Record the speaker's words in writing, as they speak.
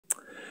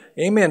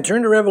Amen.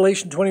 Turn to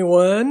Revelation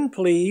 21,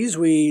 please.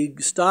 We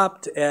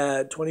stopped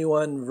at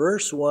 21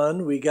 verse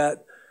 1. We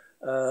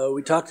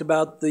talked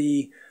about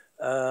the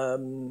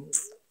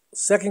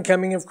second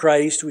coming of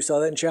Christ. We saw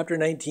that in chapter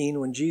 19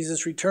 when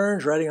Jesus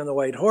returns riding on the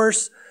white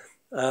horse.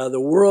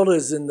 The world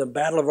is in the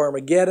battle of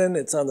Armageddon.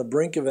 It's on the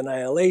brink of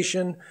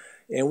annihilation.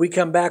 And we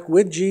come back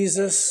with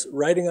Jesus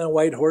riding on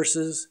white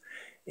horses,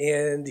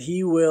 and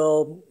he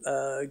will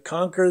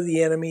conquer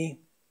the enemy.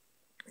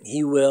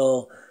 He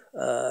will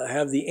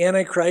have the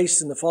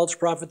Antichrist and the false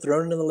prophet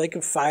thrown into the lake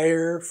of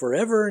fire.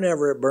 Forever and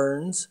ever it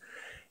burns.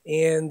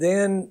 And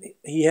then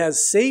he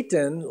has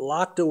Satan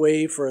locked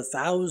away for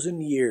 1,000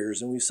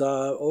 years. And we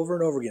saw over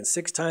and over again,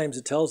 6 times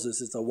it tells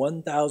us it's a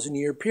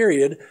 1,000-year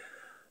period.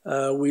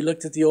 We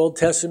looked at the Old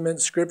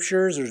Testament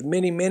scriptures. There's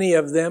many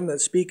of them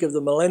that speak of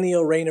the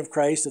millennial reign of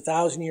Christ, the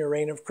 1,000-year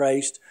reign of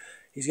Christ.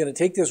 He's going to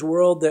take this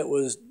world that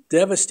was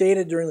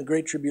devastated during the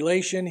Great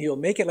Tribulation. He'll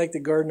make it like the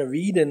Garden of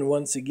Eden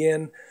once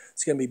again.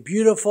 It's going to be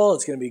beautiful.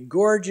 It's going to be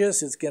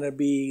gorgeous. It's going to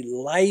be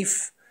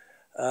life.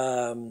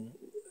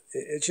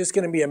 It's just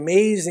going to be an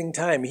amazing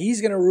time.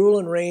 He's going to rule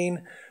and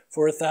reign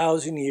for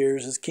 1,000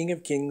 years as King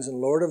of Kings and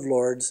Lord of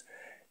Lords.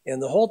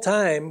 And the whole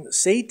time,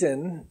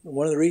 Satan,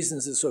 one of the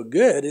reasons it's so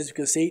good is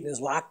because Satan is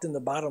locked in the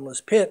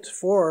bottomless pit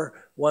for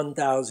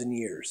 1,000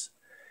 years.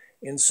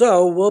 And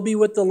so we'll be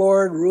with the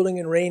Lord, ruling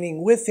and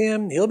reigning with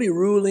him. He'll be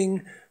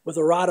ruling with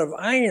a rod of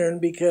iron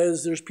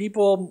because there's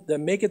people that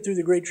make it through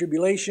the Great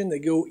Tribulation. They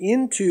go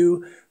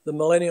into the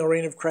millennial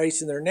reign of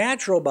Christ in their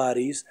natural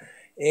bodies,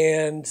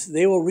 and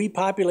they will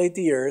repopulate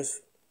the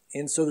earth.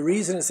 And so the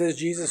reason it says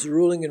Jesus is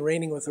ruling and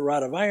reigning with a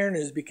rod of iron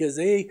is because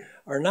they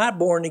are not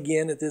born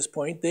again at this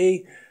point.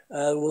 They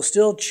will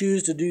still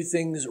choose to do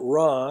things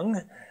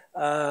wrong.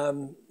 A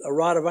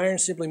rod of iron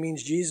simply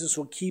means Jesus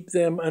will keep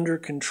them under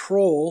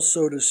control,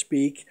 so to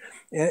speak.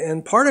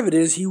 And part of it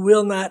is he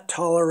will not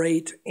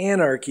tolerate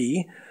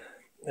anarchy,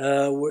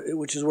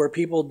 which is where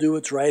people do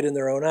what's right in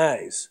their own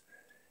eyes.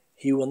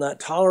 He will not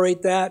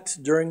tolerate that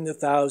during the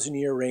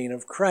 1,000-year reign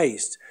of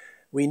Christ.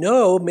 We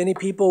know many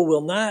people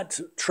will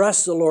not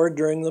trust the Lord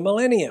during the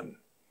millennium.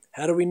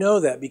 How do we know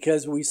that?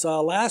 Because we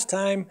saw last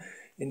time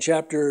in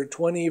chapter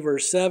 20,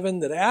 verse 7,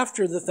 that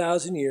after the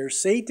 1,000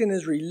 years, Satan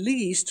is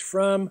released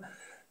from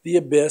the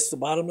abyss, the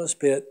bottomless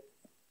pit,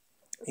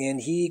 and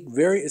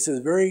it's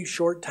a very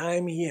short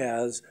time he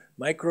has,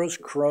 micros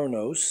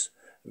chronos,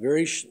 a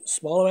very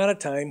small amount of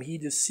time. He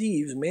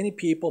deceives many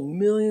people,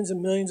 millions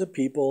and millions of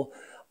people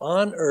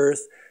on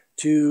earth,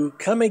 to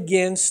come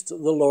against the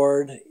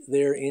Lord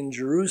there in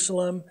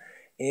Jerusalem.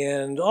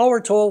 And all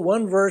we're told,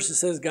 one verse, it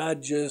says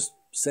God just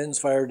sends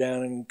fire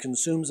down and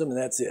consumes them, and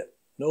that's it.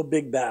 No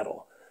big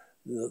battle.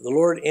 The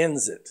Lord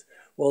ends it.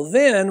 Well,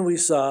 then we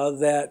saw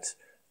that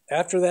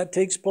after that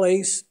takes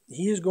place,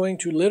 he is going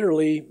to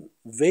literally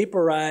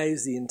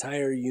vaporize the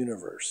entire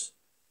universe.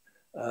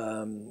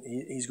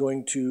 He's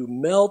going to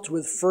melt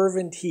with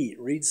fervent heat.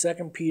 Read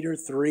 2 Peter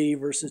 3,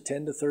 verses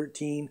 10 to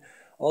 13.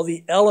 All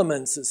the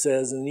elements, it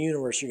says, in the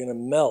universe are going to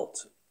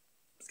melt.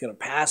 It's going to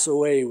pass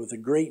away with a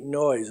great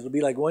noise. It'll be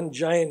like one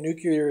giant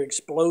nuclear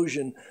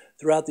explosion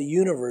throughout the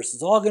universe.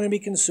 It's all going to be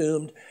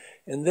consumed.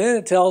 And then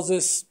it tells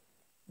us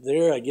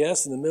there, I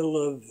guess, in the middle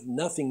of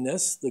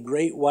nothingness, the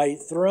great white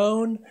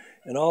throne,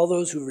 and all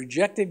those who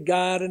rejected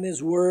God and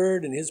his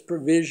word and his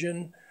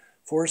provision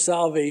for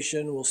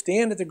salvation will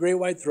stand at the great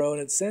white throne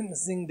at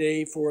sentencing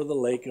day for the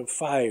lake of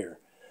fire.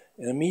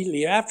 And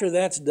immediately after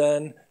that's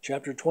done,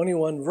 chapter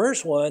 21,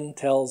 verse 1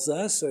 tells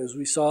us, as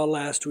we saw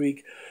last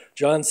week,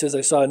 John says,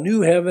 I saw a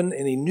new heaven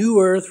and a new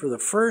earth, for the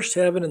first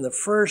heaven and the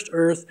first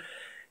earth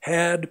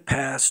had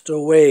passed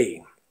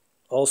away.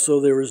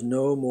 Also, there was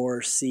no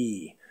more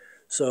sea.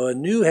 So a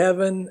new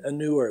heaven, a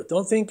new earth.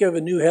 Don't think of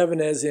a new heaven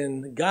as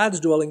in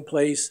God's dwelling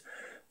place.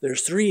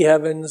 There's 3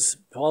 heavens.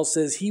 Paul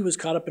says he was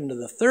caught up into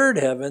the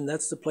 3rd heaven.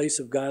 That's the place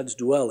of God's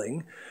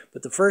dwelling.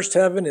 But the first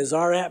heaven is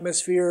our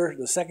atmosphere.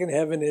 The second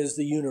heaven is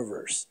the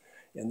universe.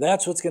 And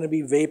that's what's going to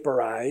be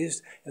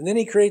vaporized. And then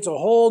he creates a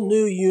whole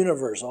new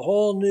universe, a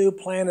whole new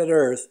planet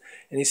Earth.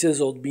 And he says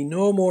there'll be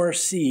no more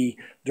sea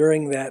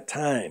during that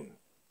time.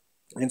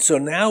 And so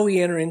now we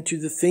enter into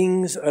the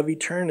things of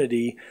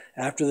eternity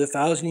after the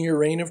 1,000-year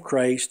reign of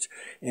Christ.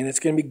 And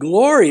it's going to be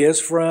glorious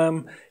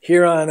from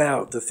here on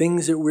out, the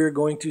things that we're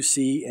going to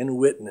see and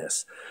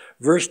witness.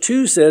 Verse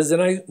 2 says,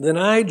 Then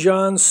I,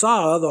 John,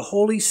 saw the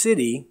holy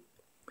city,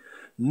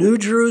 New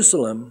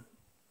Jerusalem,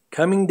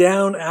 coming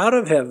down out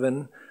of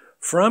heaven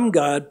from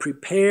God,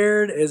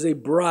 prepared as a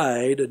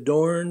bride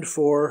adorned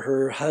for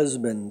her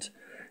husband.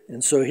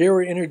 And so here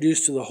we're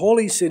introduced to the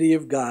holy city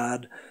of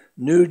God,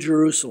 New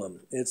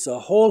Jerusalem. It's a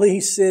holy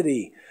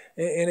city.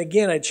 And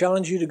again, I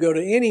challenge you to go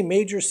to any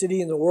major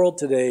city in the world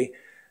today.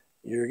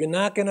 You're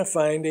not going to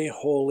find a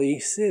holy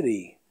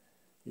city.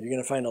 You're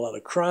going to find a lot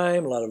of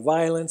crime, a lot of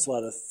violence, a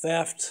lot of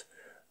theft,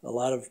 a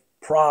lot of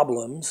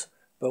problems.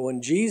 But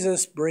when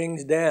Jesus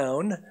brings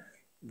down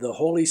the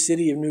holy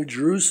city of New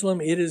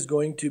Jerusalem, it is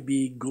going to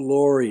be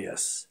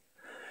glorious.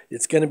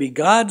 It's going to be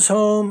God's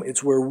home.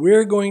 It's where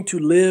we're going to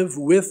live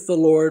with the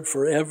Lord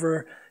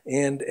forever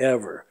and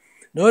ever.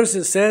 Notice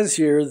it says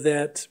here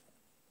that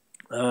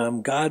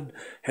God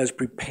has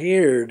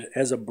prepared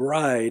as a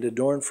bride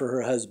adorned for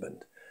her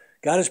husband.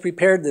 God has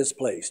prepared this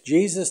place.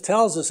 Jesus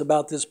tells us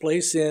about this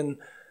place in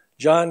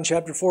John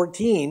chapter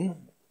 14,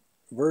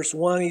 verse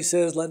 1. He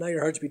says, "Let not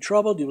your hearts be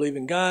troubled. You believe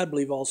in God,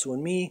 believe also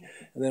in me."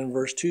 And then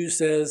verse 2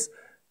 says,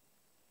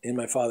 "In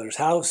my Father's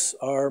house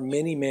are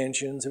many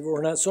mansions. If it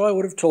were not so, I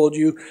would have told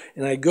you.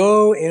 And I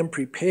go and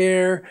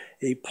prepare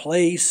a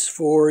place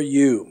for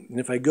you. And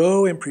if I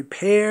go and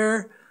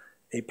prepare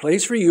a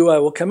place for you, I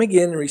will come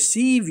again and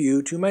receive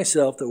you to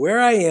myself, that where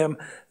I am,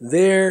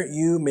 there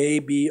you may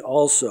be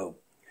also."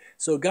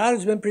 So God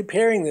has been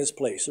preparing this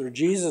place, or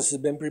Jesus has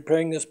been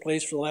preparing this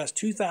place for the last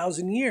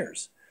 2,000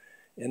 years.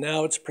 And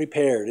now it's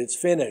prepared, it's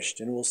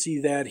finished, and we'll see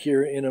that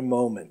here in a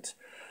moment.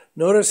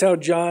 Notice how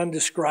John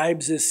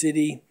describes this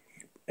city.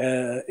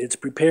 It's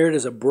prepared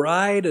as a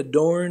bride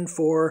adorned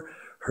for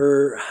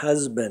her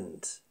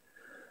husband.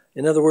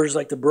 In other words,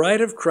 like the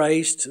bride of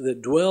Christ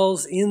that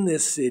dwells in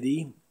this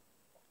city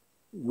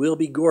will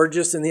be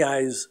gorgeous in the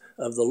eyes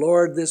of the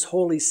Lord. This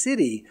holy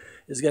city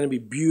is going to be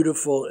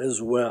beautiful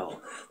as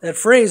well. That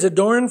phrase,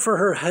 adorned for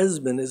her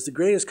husband, is the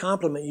greatest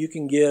compliment you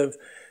can give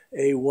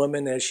a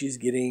woman as she's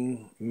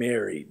getting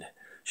married.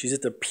 She's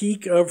at the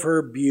peak of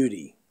her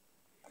beauty.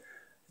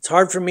 It's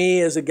hard for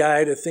me as a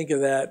guy to think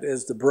of that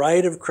as the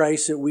bride of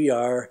Christ that we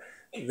are,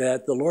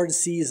 that the Lord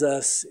sees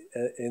us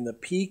in the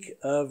peak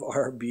of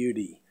our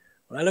beauty.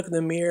 When I look in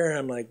the mirror,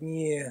 I'm like,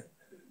 yeah,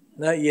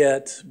 not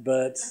yet,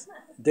 but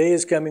day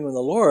is coming when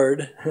the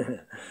Lord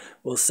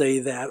will say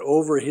that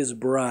over his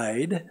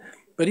bride.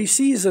 But he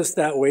sees us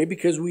that way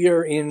because we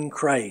are in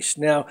Christ.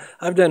 Now,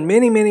 I've done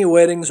many, many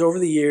weddings over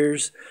the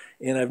years,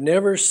 and I've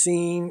never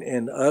seen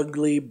an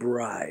ugly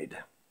bride.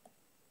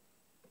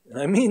 And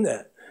I mean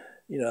that.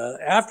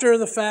 After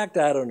the fact,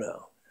 I don't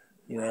know.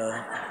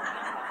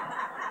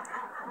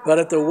 But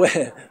at the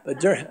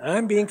wedding,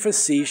 I'm being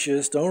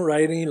facetious. Don't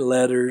write any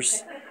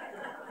letters.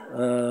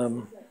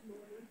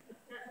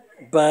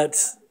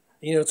 But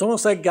it's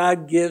almost like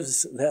God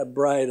gives that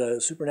bride a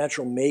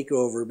supernatural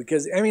makeover,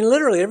 because,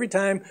 literally every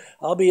time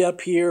I'll be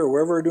up here or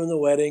wherever we're doing the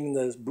wedding,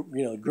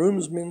 the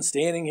groomsman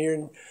standing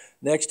here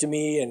next to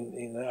me,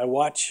 and I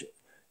watch,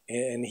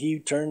 and he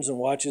turns and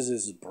watches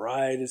his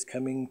bride is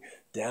coming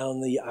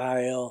down the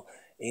aisle,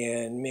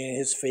 and man,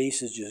 his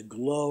face is just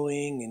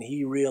glowing, and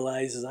he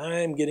realizes,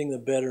 I'm getting the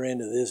better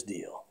end of this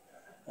deal.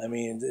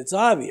 It's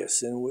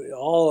obvious, and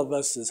all of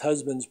us as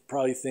husbands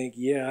probably think,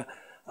 yeah,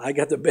 I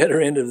got the better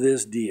end of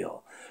this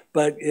deal.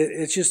 But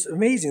it's just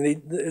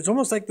amazing. It's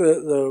almost like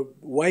the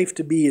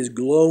wife-to-be is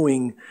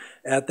glowing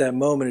at that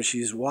moment as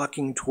she's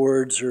walking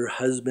towards her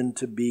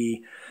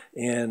husband-to-be.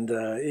 And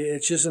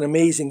it's just an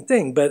amazing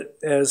thing. But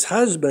as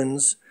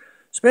husbands,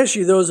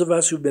 especially those of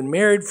us who've been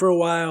married for a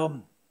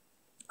while,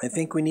 I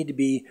think we need to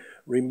be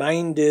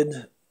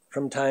reminded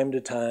from time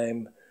to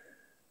time,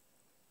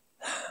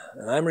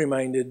 and I'm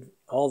reminded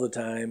all the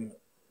time,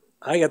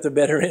 I got the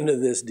better end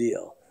of this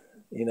deal.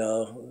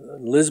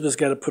 Elizabeth's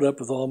got to put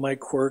up with all my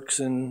quirks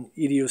and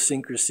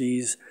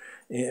idiosyncrasies,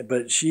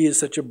 but she is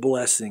such a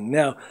blessing.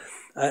 Now,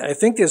 I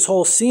think this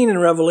whole scene in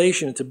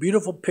Revelation, it's a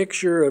beautiful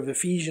picture of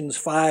Ephesians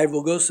 5.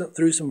 We'll go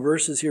through some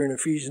verses here in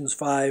Ephesians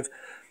 5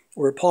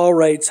 where Paul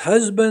writes,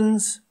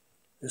 "Husbands,"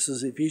 this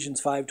is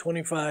Ephesians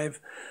 5:25,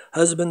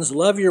 "husbands,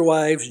 love your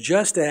wives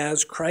just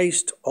as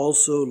Christ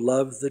also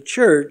loved the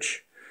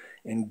church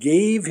and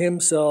gave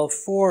himself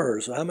for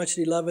her." So how much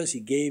did he love us? He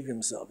gave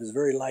himself, his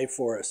very life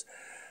for us.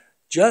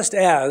 Just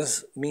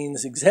as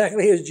means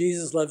exactly as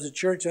Jesus loves the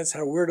church, that's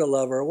how we're to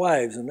love our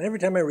wives. And every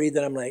time I read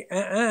that, I'm like,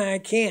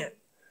 I can't.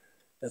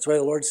 That's why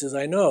the Lord says,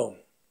 I know.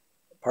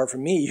 Apart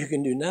from me, you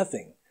can do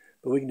nothing.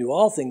 But we can do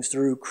all things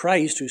through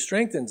Christ who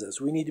strengthens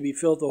us. We need to be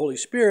filled with the Holy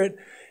Spirit,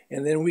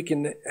 and then we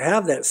can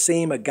have that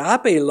same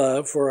agape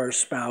love for our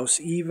spouse,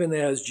 even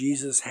as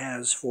Jesus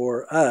has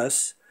for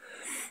us.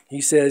 He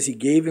says he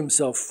gave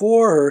himself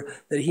for her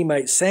that he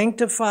might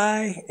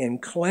sanctify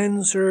and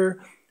cleanse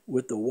her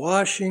with the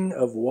washing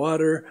of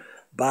water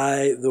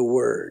by the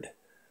word.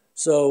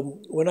 So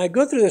when I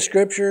go through the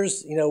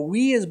scriptures,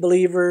 we as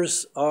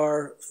believers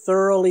are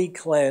thoroughly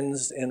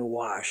cleansed and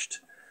washed.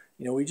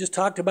 We just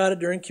talked about it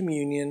during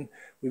communion.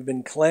 We've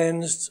been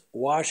cleansed,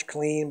 washed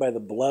clean by the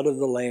blood of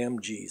the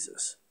Lamb,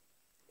 Jesus.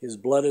 His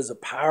blood is a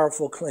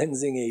powerful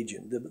cleansing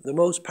agent, the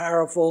most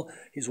powerful.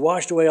 He's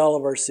washed away all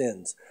of our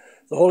sins.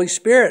 The Holy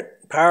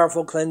Spirit,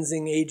 powerful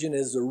cleansing agent,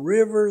 is the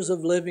rivers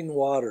of living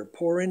water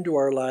pour into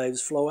our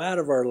lives, flow out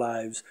of our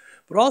lives,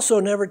 but also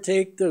never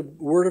take the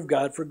Word of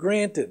God for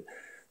granted.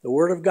 The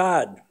Word of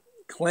God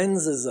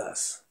cleanses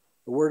us.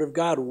 The Word of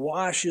God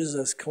washes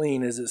us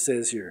clean, as it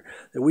says here,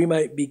 that we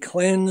might be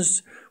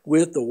cleansed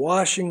with the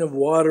washing of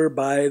water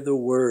by the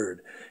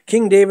Word.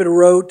 King David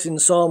wrote in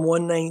Psalm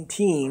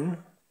 119,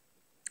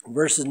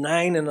 verses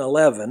 9 and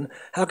 11,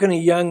 "How can a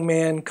young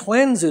man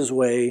cleanse his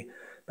way?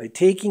 By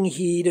taking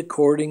heed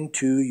according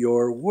to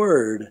your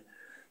word."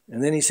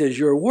 And then he says,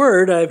 "Your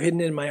word I have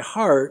hidden in my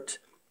heart,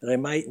 that I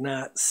might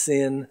not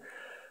sin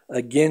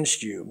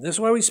against you. This is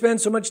why we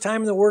spend so much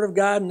time in the Word of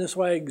God, and this is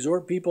why I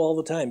exhort people all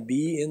the time.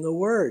 Be in the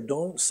Word.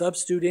 Don't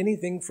substitute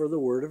anything for the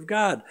Word of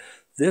God.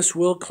 This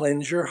will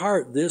cleanse your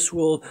heart. This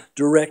will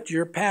direct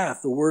your path.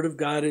 The Word of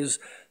God is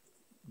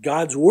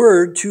God's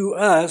Word to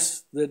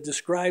us that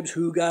describes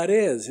who God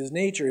is, His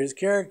nature, His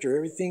character,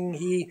 everything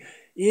He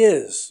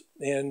is,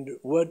 and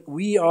what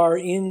we are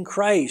in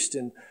Christ,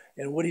 and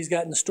what He's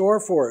got in store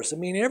for us. I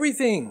mean,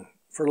 everything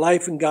for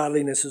life and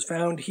godliness is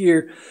found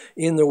here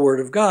in the Word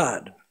of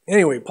God.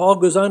 Anyway, Paul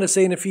goes on to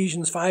say in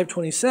Ephesians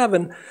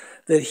 5:27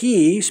 that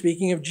He,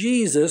 speaking of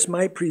Jesus,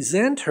 might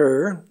present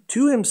her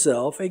to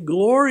Himself a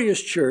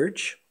glorious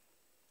church,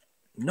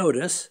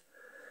 notice,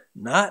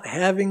 not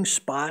having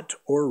spot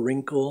or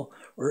wrinkle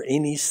or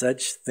any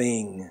such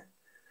thing,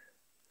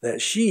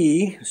 that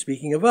she,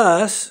 speaking of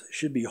us,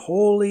 should be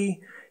holy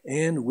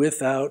and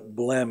without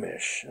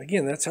blemish.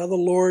 Again, that's how the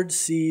Lord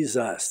sees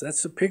us.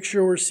 That's the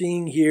picture we're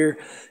seeing here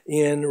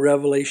in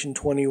Revelation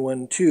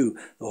 21:2.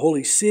 The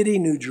holy city,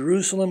 New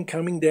Jerusalem,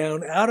 coming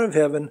down out of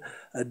heaven,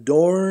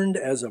 adorned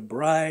as a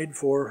bride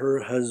for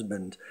her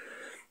husband.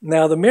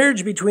 Now, the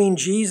marriage between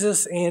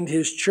Jesus and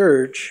His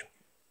church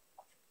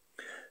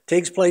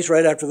takes place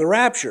right after the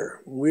rapture.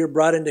 We're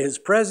brought into His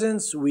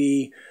presence.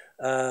 We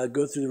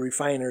go through the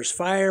refiner's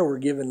fire. We're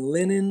given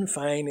linen,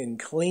 fine and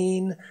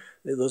clean.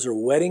 Those are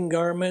wedding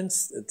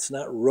garments. It's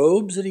not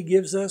robes that He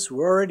gives us.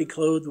 We're already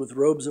clothed with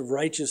robes of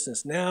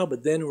righteousness now,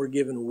 but then we're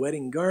given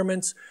wedding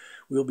garments.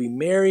 We'll be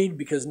married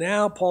because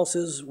now Paul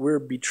says we're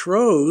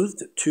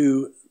betrothed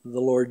to the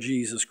Lord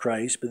Jesus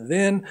Christ, but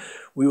then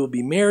we will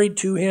be married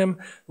to Him.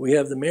 We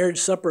have the marriage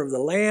supper of the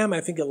Lamb.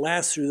 I think it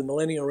lasts through the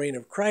millennial reign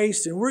of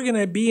Christ, and we're going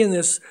to be in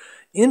this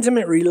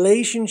intimate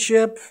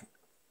relationship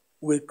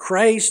with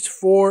Christ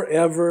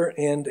forever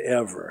and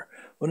ever.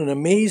 What an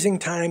amazing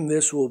time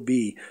this will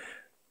be.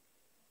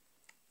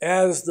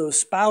 As the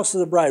spouse of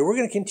the bride, we're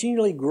going to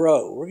continually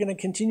grow. We're going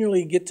to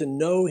continually get to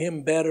know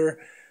Him better.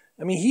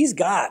 I mean, He's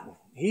God.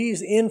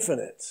 He's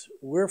infinite.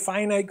 We're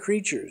finite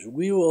creatures.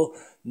 We will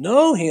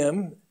know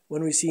Him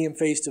when we see Him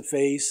face to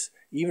face,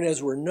 even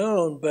as we're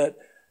known, but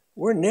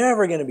we're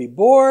never going to be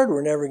bored.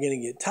 We're never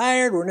going to get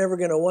tired. We're never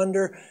going to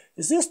wonder,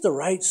 is this the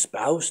right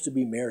spouse to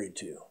be married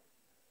to?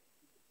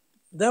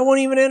 That won't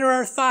even enter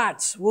our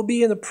thoughts. We'll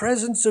be in the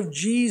presence of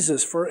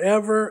Jesus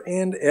forever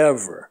and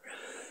ever.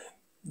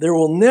 There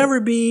will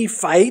never be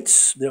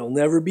fights. There will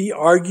never be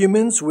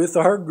arguments with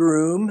our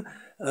groom.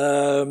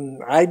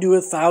 I do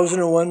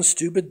 1,001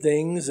 stupid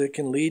things that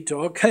can lead to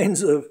all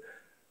kinds of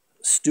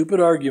stupid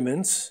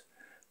arguments.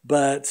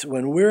 But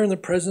when we're in the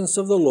presence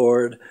of the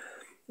Lord,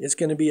 it's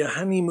going to be a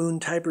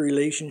honeymoon type of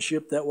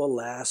relationship that will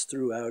last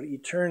throughout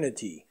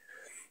eternity.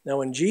 Now,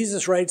 when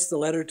Jesus writes the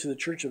letter to the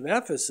church of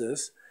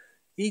Ephesus,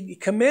 He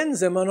commends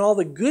them on all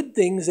the good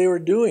things they were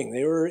doing.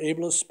 They were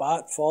able to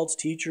spot false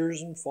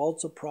teachers and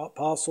false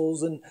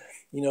apostles, and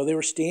they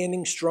were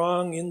standing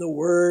strong in the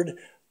Word.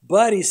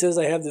 But He says,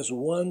 I have this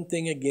one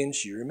thing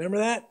against you. Remember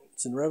that?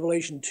 It's in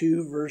Revelation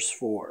 2, verse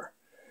 4.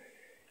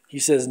 He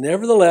says,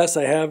 nevertheless,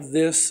 I have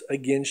this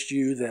against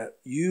you, that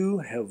you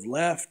have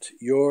left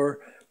your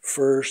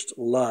first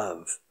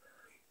love.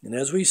 And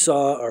as we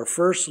saw, our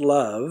first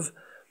love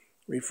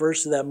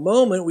refers to that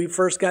moment we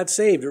first got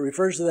saved. It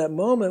refers to that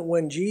moment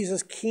when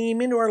Jesus came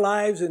into our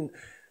lives, and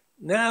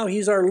now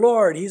He's our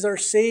Lord. He's our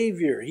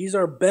Savior. He's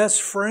our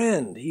best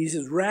friend. He's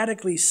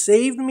radically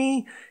saved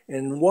me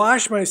and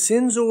washed my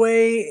sins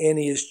away, and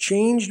He has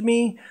changed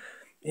me.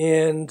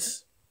 And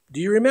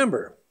do you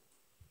remember?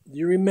 Do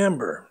you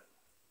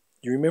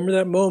remember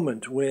that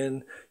moment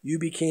when you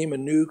became a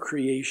new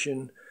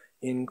creation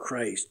in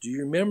Christ? Do you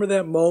remember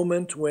that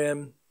moment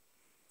when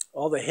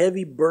all the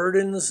heavy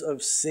burdens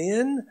of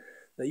sin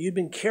that you've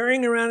been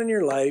carrying around in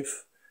your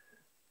life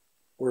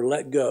were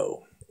let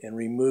go and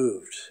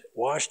removed,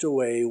 washed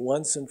away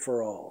once and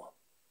for all?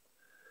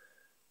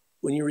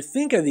 When you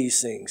think of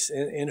these things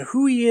and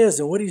who He is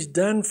and what He's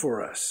done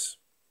for us,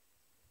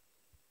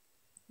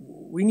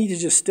 we need to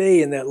just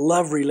stay in that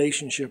love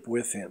relationship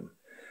with Him.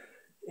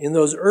 In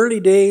those early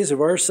days of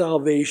our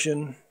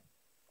salvation,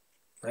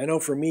 I know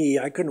for me,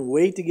 I couldn't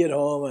wait to get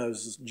home. I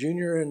was a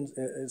junior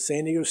in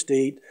San Diego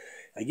State.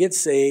 I get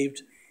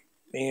saved,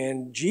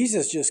 and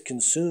Jesus just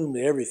consumed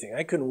everything.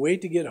 I couldn't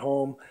wait to get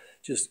home,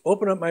 just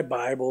open up my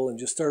Bible and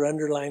just start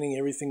underlining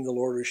everything the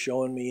Lord was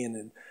showing me.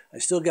 And I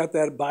still got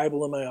that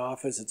Bible in my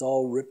office. It's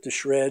all ripped to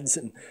shreds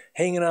and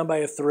hanging on by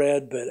a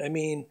thread. But I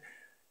mean,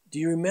 do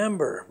you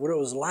remember what it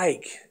was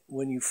like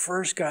when you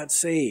first got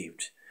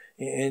saved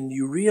and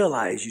you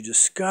realized, you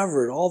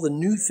discovered all the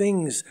new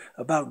things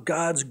about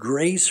God's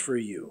grace for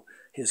you,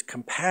 His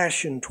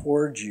compassion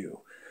towards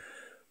you,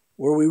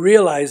 where we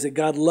realized that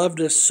God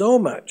loved us so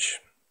much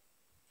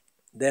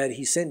that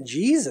He sent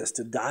Jesus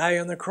to die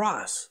on the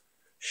cross,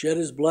 shed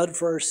His blood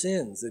for our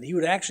sins, that He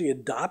would actually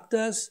adopt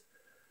us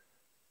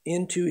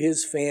into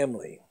His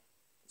family.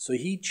 So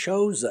He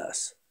chose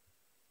us.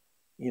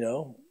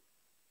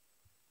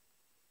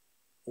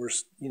 We're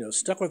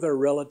stuck with our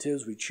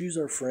relatives. We choose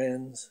our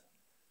friends.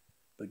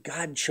 But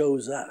God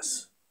chose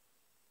us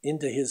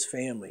into His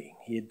family.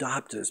 He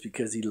adopted us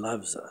because He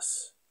loves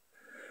us.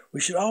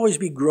 We should always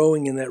be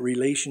growing in that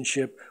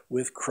relationship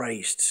with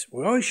Christ.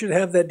 We always should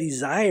have that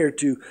desire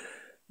to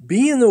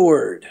be in the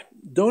Word.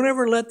 Don't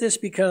ever let this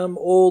become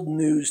old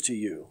news to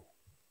you.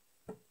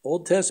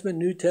 Old Testament,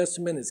 New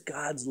Testament is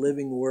God's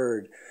living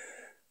Word.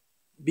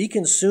 Be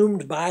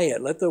consumed by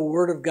it. Let the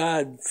Word of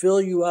God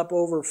fill you up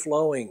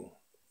overflowing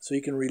so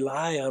you can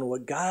rely on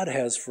what God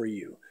has for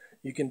you.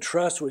 You can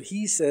trust what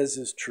He says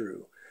is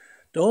true.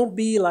 Don't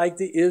be like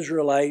the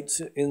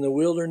Israelites in the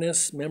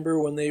wilderness. Remember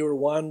when they were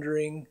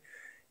wandering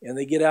and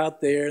they get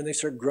out there and they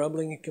start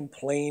grumbling and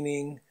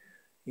complaining.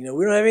 We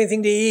don't have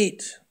anything to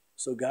eat.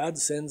 So God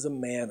sends them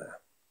manna.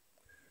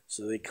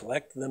 So they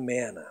collect the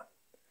manna.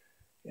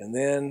 And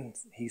then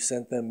He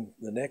sent them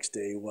the next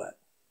day, what?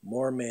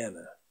 More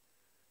manna.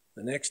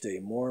 The next day,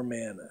 more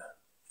manna.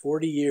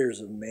 40 years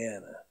of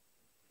manna.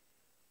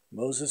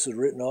 Moses had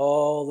written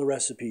all the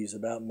recipes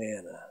about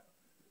manna.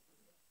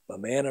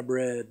 Manna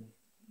bread.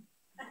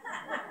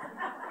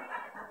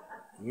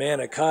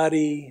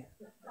 Manicotti.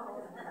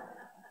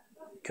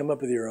 Come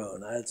up with your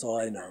own. That's all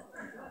I know.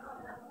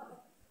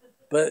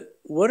 But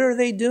what are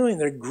they doing?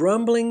 They're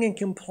grumbling and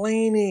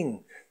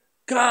complaining.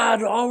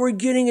 God, all we're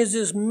getting is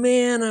this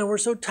manna. We're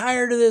so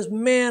tired of this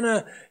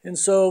manna. And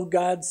so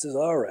God says,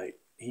 all right.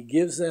 He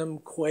gives them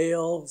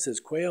quail. It says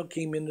quail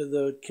came into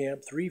the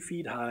camp 3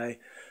 feet high.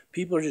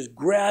 People are just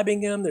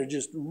grabbing them. They're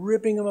just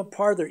ripping them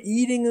apart. They're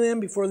eating them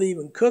before they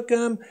even cook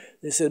them.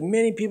 They said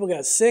many people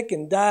got sick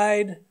and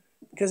died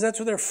because that's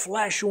what their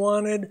flesh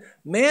wanted.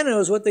 Manna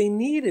was what they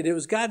needed. It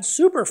was God's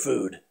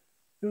superfood.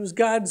 It was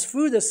God's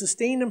food that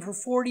sustained them for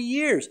 40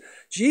 years.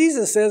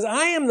 Jesus says,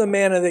 I am the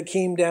manna that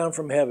came down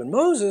from heaven.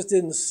 Moses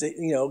didn't say,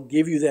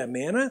 give you that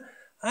manna.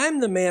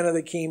 I'm the manna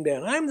that came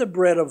down. I'm the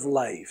bread of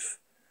life.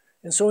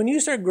 And so when you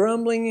start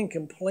grumbling and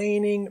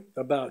complaining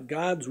about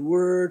God's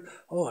word,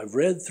 oh, I've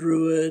read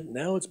through it,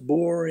 now it's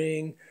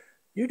boring,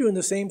 you're doing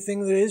the same thing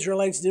the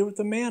Israelites did with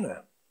the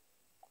manna.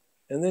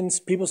 And then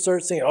people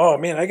start saying, oh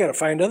man, I got to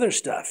find other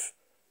stuff.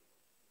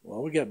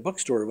 Well, we got a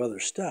bookstore of other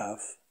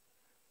stuff.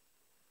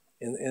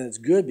 And it's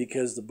good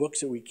because the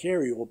books that we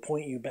carry will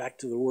point you back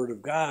to the Word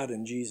of God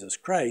and Jesus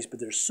Christ. But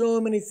there's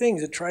so many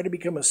things that try to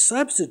become a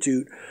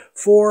substitute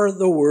for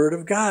the Word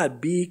of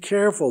God. Be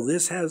careful.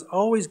 This has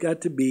always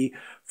got to be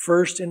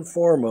first and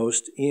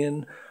foremost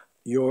in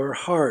your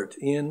heart,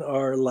 in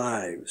our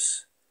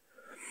lives.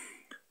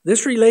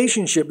 This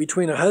relationship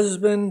between a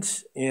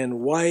husband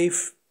and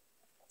wife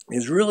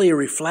is really a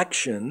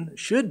reflection,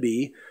 should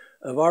be,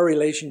 of our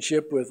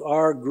relationship with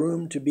our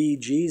groom-to-be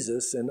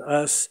Jesus and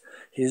us,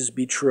 His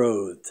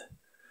betrothed.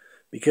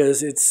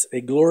 Because it's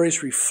a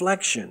glorious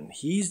reflection.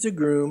 He's the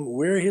groom,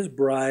 we're His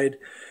bride,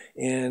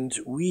 and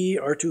we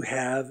are to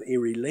have a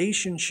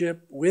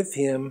relationship with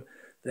Him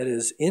that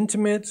is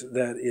intimate,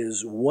 that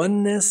is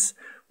oneness,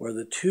 where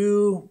the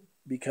two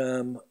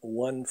become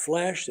one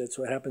flesh. That's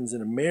what happens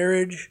in a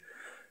marriage,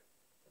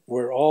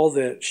 where all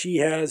that she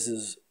has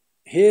is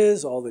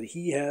his, all that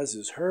he has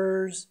is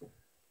hers.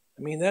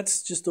 I mean,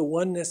 that's just the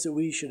oneness that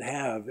we should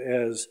have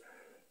as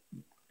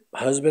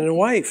husband and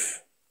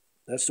wife.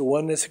 That's the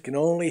oneness that can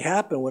only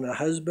happen when a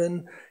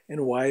husband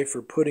and wife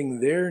are putting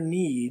their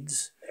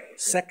needs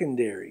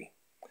secondary.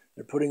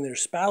 They're putting their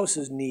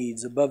spouse's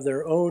needs above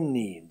their own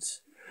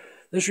needs.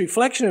 This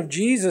reflection of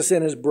Jesus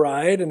and His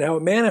bride and how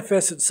it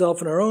manifests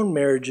itself in our own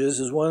marriages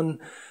is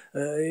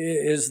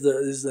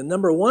the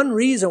number one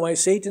reason why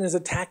Satan is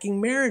attacking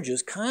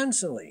marriages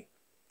constantly.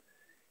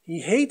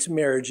 He hates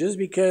marriages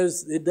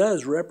because it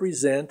does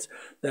represent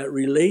that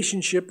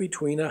relationship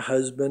between a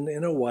husband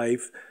and a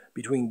wife,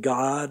 between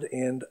God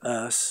and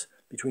us,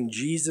 between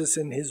Jesus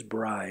and His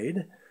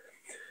bride.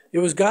 It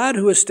was God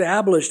who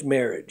established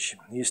marriage.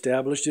 He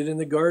established it in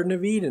the Garden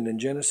of Eden in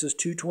Genesis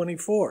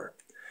 2:24.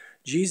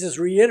 Jesus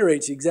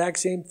reiterates the exact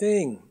same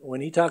thing when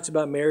He talks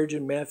about marriage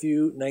in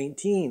Matthew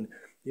 19.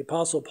 The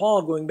Apostle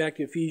Paul, going back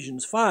to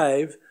Ephesians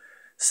 5,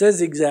 says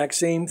the exact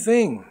same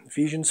thing.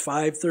 Ephesians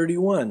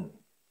 5:31.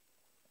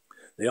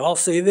 They all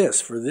say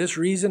this, for this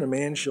reason a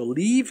man shall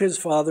leave his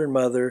father and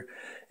mother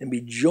and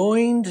be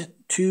joined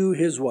to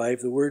his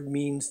wife. The word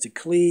means to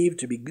cleave,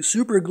 to be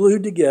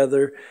superglued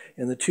together,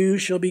 and the two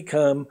shall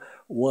become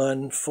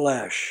one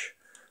flesh.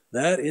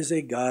 That is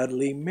a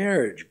godly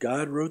marriage.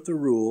 God wrote the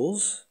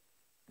rules.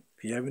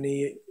 If you have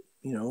any,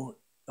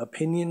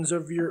 opinions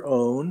of your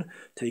own,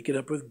 take it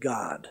up with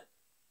God.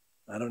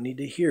 I don't need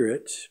to hear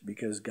it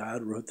because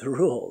God wrote the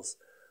rules.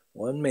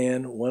 One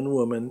man, one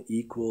woman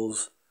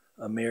equals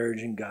a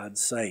marriage in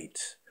God's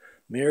sight.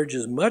 Marriage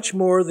is much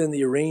more than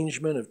the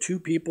arrangement of two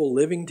people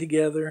living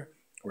together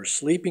or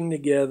sleeping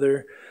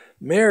together.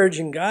 Marriage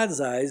in God's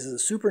eyes is a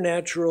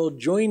supernatural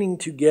joining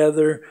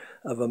together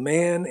of a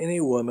man and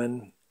a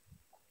woman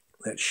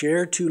that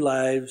share two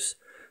lives,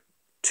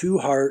 two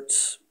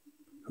hearts,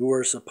 who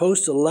are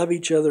supposed to love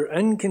each other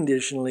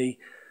unconditionally,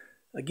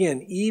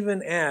 again,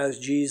 even as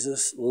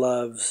Jesus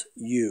loves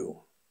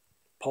you.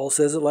 Paul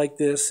says it like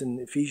this in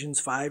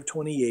Ephesians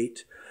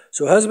 5:28.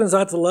 So husbands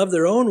ought to love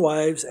their own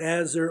wives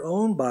as their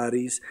own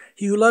bodies.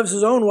 He who loves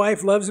his own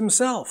wife loves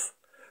himself.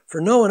 For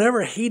no one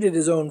ever hated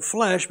his own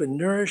flesh, but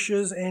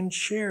nourishes and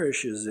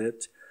cherishes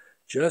it,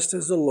 just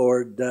as the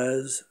Lord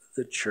does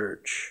the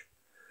church.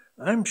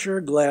 I'm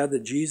sure glad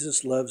that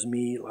Jesus loves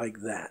me like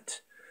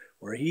that,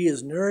 where he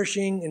is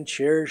nourishing and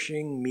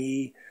cherishing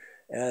me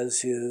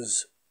as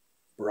his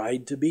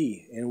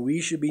bride-to-be, and we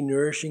should be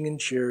nourishing and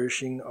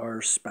cherishing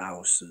our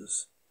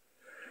spouses.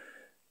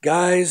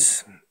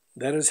 Guys,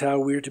 that is how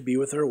we're to be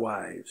with our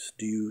wives.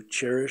 Do you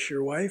cherish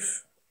your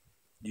wife?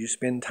 Do you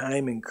spend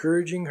time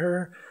encouraging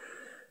her,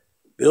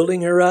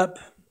 building her up?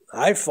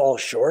 I fall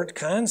short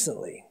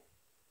constantly.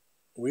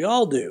 We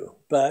all do,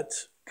 but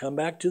come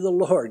back to the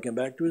Lord, come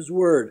back to his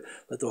word.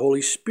 Let the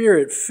Holy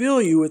Spirit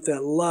fill you with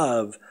that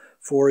love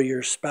for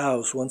your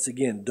spouse. Once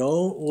again,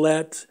 don't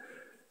let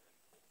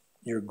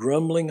your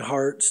grumbling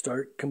heart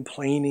start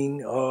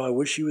complaining, oh, I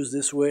wish he was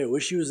this way, I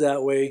wish he was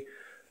that way.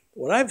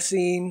 What I've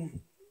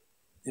seen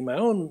in my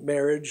own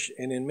marriage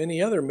and in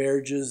many other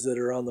marriages that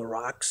are on the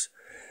rocks,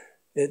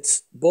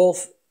 it's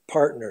both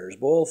partners,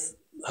 both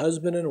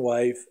husband and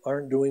wife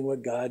aren't doing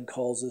what God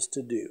calls us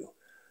to do.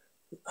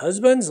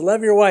 Husbands,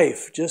 love your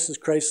wife just as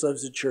Christ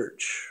loves the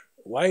church.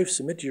 Wife,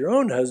 submit to your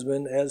own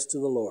husband as to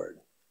the Lord.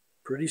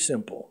 Pretty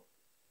simple,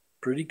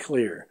 pretty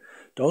clear.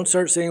 Don't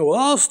start saying, well,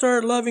 I'll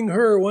start loving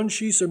her once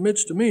she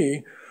submits to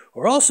me,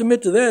 or I'll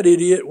submit to that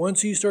idiot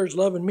once he starts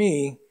loving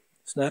me.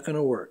 It's not going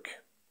to work.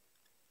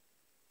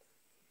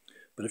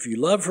 But if you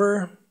love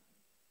her,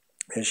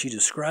 as she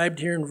described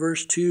here in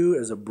verse 2,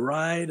 as a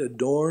bride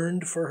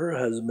adorned for her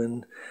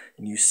husband,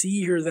 and you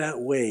see her that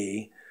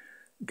way,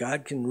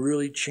 God can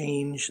really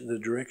change the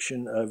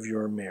direction of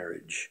your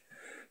marriage.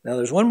 Now,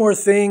 there's one more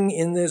thing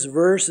in this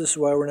verse. This is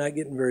why we're not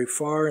getting very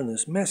far in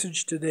this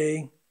message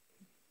today.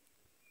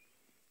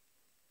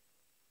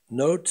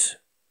 Note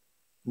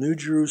New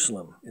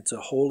Jerusalem. It's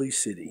a holy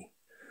city.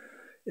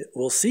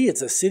 We'll see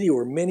it's a city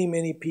where many,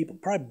 many people,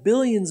 probably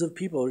billions of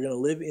people are going to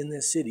live in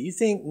this city. You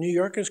think New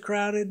York is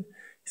crowded?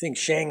 You think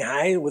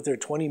Shanghai with their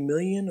 20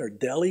 million or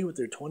Delhi with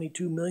their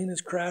 22 million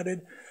is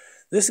crowded?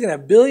 This is going to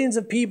have billions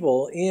of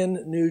people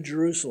in New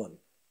Jerusalem.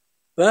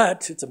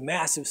 But it's a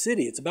massive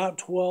city. It's about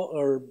 12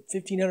 or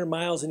 1,500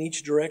 miles in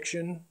each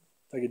direction,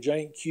 like a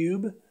giant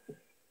cube.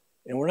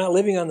 And we're not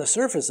living on the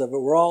surface of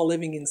it. We're all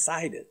living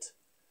inside it.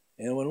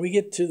 And when we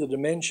get to the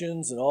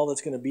dimensions and all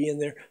that's going to be in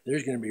there,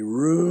 there's going to be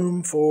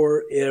room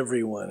for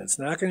everyone. It's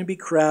not going to be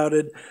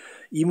crowded,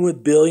 even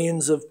with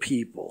billions of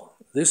people.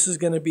 This is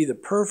going to be the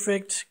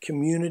perfect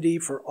community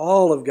for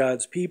all of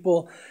God's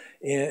people.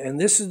 And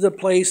this is the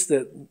place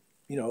that,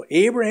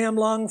 Abraham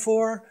longed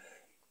for.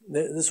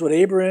 This is what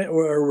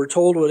we're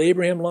told what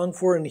Abraham longed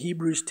for in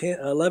Hebrews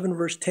 11,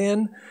 verse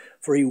 10.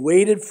 For he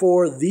waited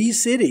for the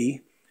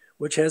city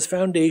which has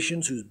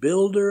foundations, whose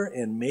builder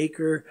and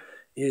maker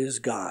is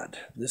God.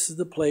 This is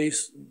the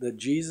place that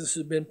Jesus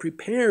has been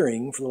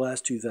preparing for the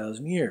last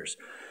 2,000 years.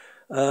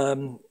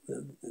 In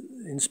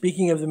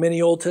speaking of the many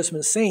Old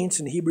Testament saints,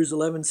 in Hebrews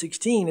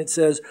 11:16, it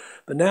says,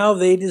 but now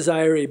they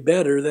desire a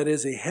better, that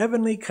is, a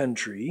heavenly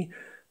country.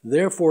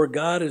 Therefore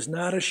God is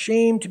not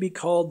ashamed to be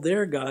called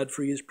their God,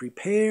 for he has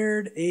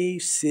prepared a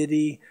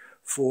city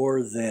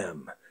for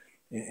them.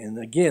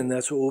 And again,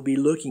 that's what we'll be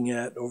looking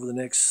at over the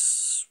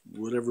next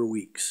whatever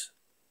weeks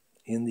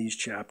in these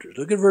chapters.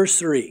 Look at verse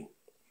 3.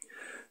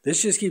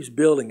 This just keeps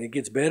building. It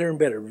gets better and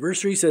better.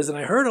 Verse 3 says, and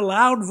I heard a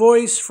loud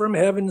voice from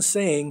heaven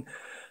saying,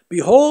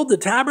 behold, the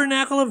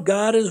tabernacle of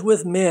God is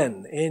with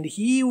men, and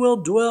he will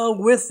dwell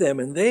with them,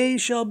 and they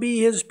shall be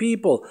his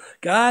people.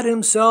 God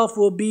himself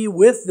will be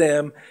with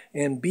them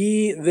and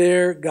be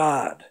their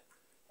God.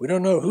 We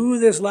don't know who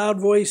this loud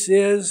voice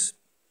is,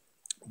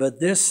 but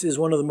this is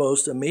one of the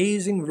most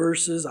amazing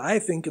verses, I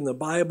think, in the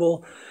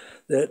Bible,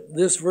 that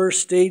this verse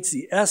states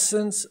the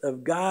essence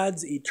of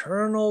God's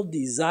eternal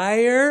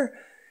desire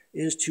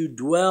is to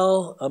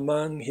dwell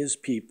among his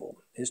people,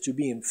 is to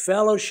be in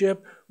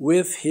fellowship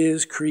with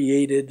his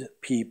created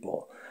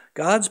people.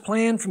 God's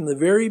plan from the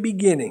very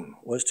beginning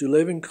was to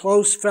live in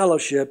close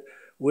fellowship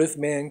with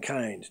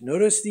mankind.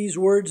 Notice these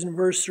words in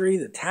verse 3,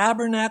 the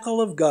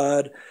tabernacle of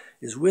God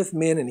is with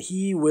men, and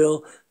he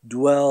will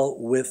dwell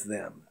with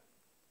them.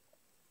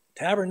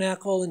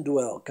 Tabernacle and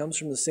dwell comes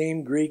from the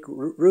same Greek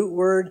root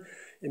word.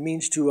 It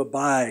means to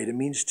abide. It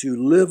means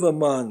to live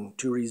among,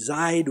 to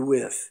reside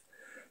with.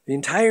 The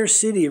entire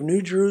city of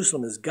New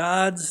Jerusalem is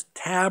God's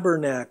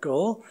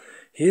tabernacle,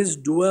 his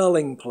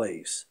dwelling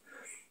place.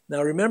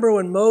 Now remember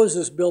when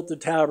Moses built the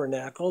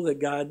tabernacle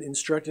that God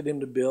instructed him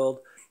to build,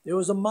 it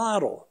was a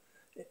model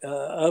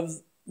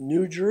of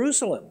New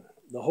Jerusalem.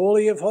 The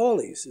Holy of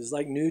Holies is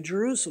like New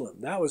Jerusalem.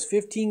 That was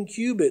 15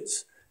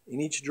 cubits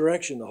in each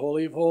direction, the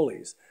Holy of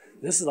Holies.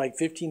 This is like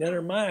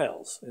 1,500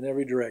 miles in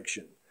every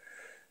direction.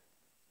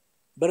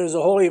 But it was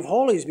the Holy of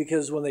Holies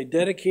because when they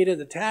dedicated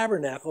the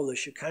tabernacle, the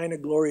Shekinah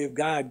glory of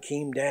God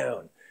came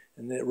down.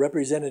 And it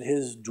represented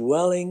his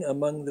dwelling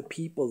among the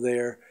people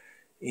there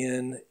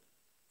in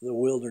the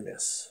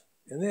wilderness.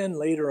 And then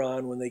later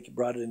on when they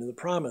brought it into the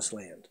promised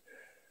land.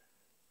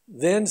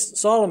 Then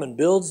Solomon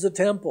builds the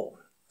temple.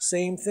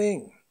 Same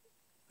thing.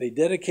 They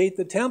dedicate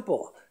the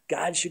temple.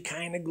 God's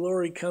Shekinah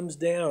glory comes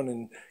down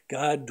and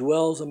God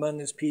dwells among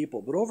his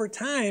people. But over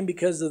time,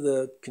 because of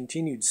the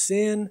continued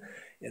sin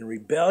and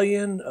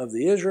rebellion of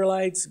the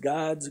Israelites,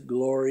 God's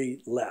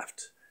glory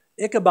left.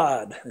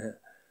 Ichabod,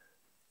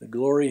 the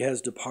glory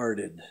has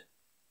departed.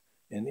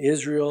 And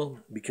Israel,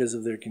 because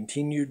of their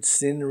continued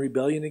sin and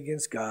rebellion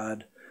against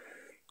God,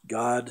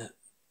 God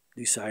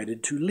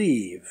decided to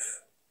leave.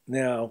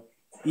 Now,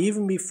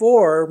 even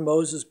before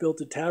Moses built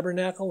the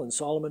tabernacle and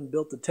Solomon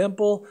built the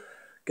temple,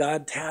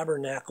 God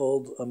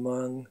tabernacled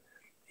among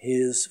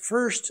his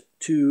first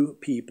two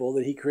people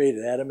that he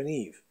created, Adam and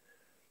Eve.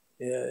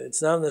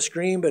 It's not on the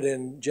screen, but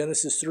in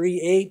Genesis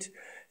 3:8,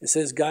 it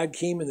says God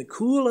came in the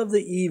cool of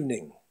the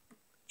evening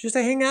just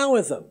to hang out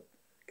with them.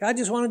 God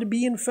just wanted to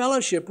be in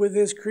fellowship with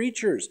his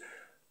creatures.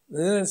 And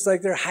then it's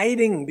like they're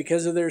hiding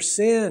because of their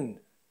sin.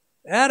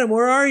 Adam,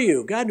 where are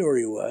you? God knew where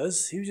he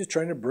was. He was just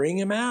trying to bring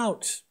him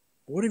out.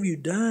 What have you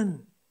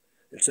done?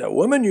 It's that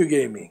woman you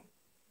gave me.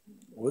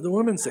 What did the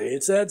woman say?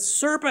 It's that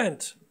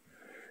serpent.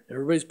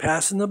 Everybody's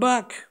passing the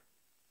buck.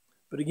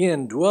 But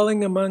again,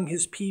 dwelling among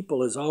his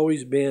people has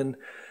always been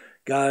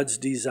God's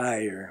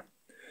desire.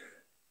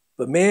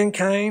 But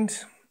mankind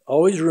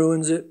always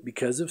ruins it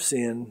because of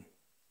sin.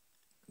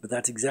 But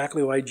that's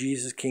exactly why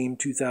Jesus came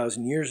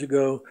 2,000 years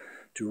ago,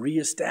 to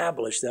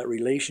reestablish that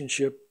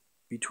relationship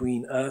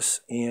between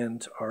us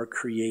and our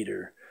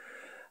Creator.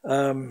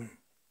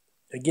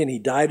 Again, he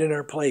died in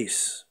our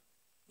place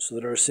so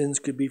that our sins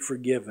could be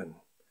forgiven.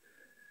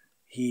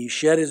 He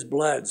shed his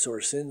blood so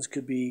our sins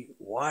could be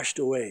washed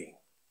away.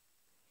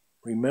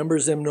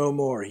 Remembers them no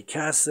more. He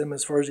casts them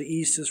as far as the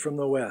east is from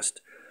the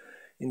west.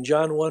 In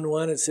John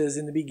 1:1 it says,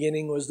 in the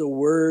beginning was the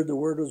Word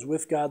was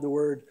with God, the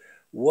Word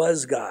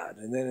was God.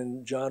 And then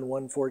in John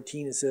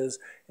 1:14 it says,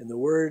 and the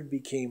Word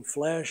became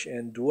flesh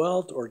and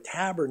dwelt or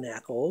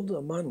tabernacled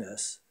among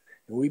us,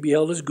 and we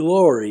beheld his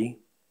glory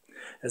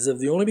as of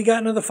the only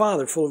begotten of the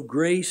Father, full of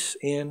grace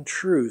and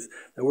truth.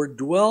 The word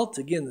dwelt,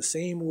 again, the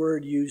same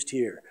word used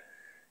here.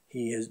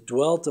 He has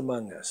dwelt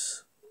among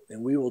us,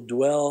 and we will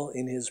dwell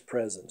in his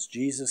presence.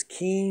 Jesus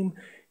came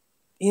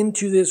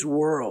into this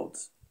world,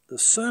 the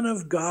Son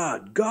of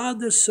God, God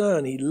the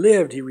Son. He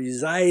lived, he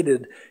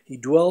resided, he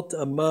dwelt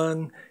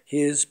among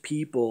his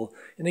people.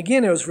 And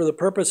again, it was for the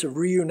purpose of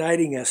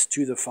reuniting us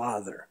to the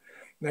Father.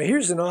 Now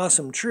here's an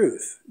awesome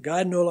truth.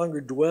 God no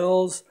longer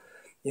dwells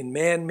in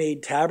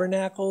man-made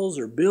tabernacles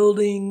or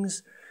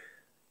buildings.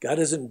 God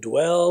doesn't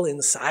dwell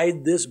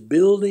inside this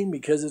building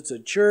because it's a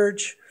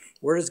church.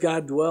 Where does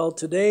God dwell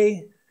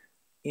today?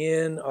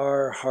 In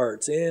our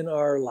hearts, in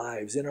our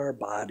lives, in our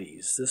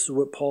bodies. This is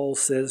what Paul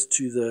says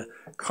to the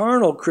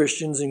carnal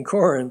Christians in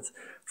Corinth,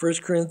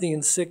 1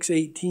 Corinthians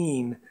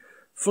 6:18.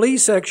 Flee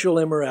sexual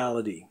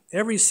immorality.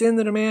 Every sin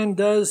that a man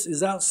does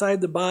is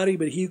outside the body,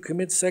 but he who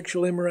commits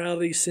sexual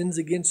immorality sins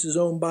against his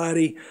own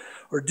body.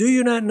 Or do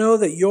you not know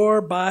that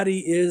your body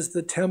is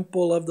the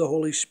temple of the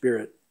Holy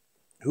Spirit,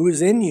 who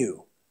is in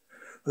you,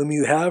 whom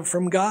you have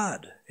from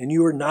God, and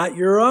you are not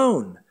your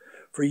own?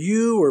 For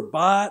you were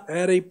bought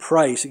at a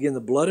price, again,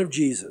 the blood of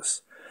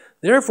Jesus.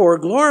 Therefore,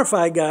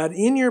 glorify God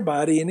in your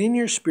body and in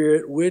your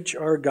spirit, which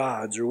are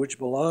God's, or which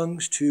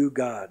belongs to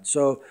God.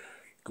 So,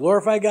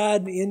 glorify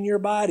God in your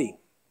body.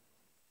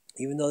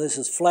 Even though this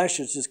is flesh,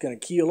 it's just going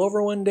to keel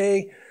over one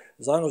day.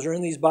 As long as we're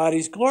in these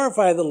bodies,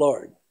 glorify the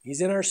Lord.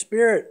 He's in our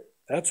spirit.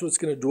 That's what's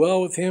going to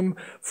dwell with him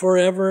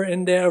forever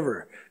and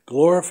ever.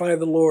 Glorify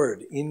the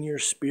Lord in your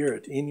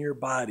spirit, in your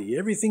body,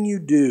 everything you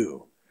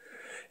do.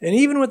 And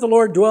even with the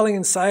Lord dwelling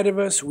inside of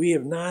us, we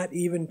have not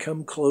even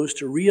come close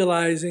to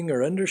realizing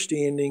or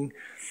understanding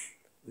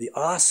the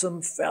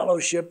awesome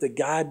fellowship that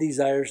God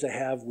desires to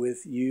have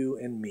with you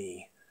and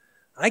me.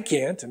 I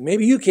can't.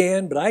 Maybe you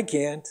can, but I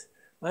can't.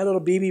 My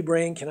little BB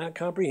brain cannot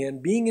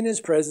comprehend being in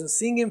his presence,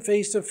 seeing him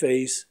face to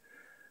face.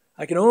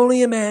 I can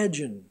only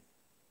imagine.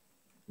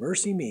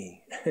 Mercy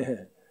me.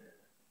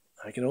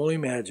 I can only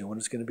imagine what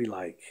it's going to be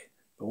like.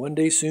 But one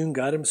day soon,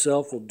 God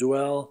himself will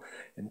dwell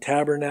and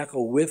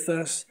tabernacle with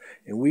us,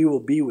 and we will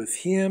be with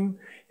him,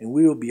 and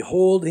we will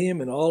behold him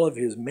in all of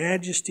his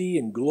majesty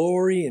and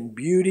glory and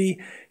beauty,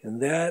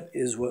 and that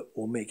is what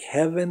will make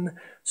heaven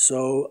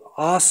so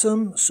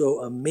awesome, so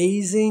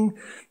amazing.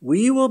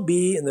 We will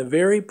be in the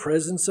very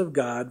presence of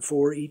God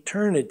for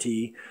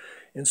eternity.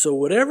 And so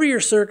whatever your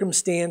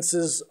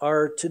circumstances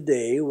are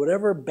today,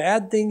 whatever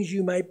bad things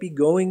you might be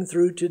going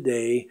through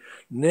today,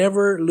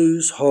 never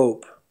lose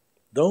hope.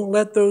 Don't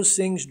let those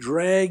things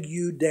drag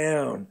you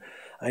down.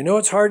 I know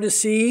it's hard to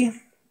see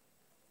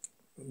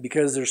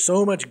because there's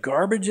so much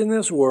garbage in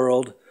this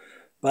world,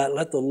 but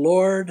let the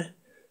Lord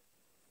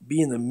be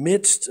in the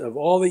midst of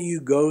all that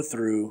you go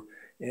through,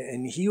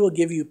 and he will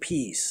give you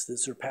peace that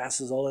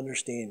surpasses all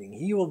understanding.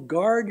 He will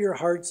guard your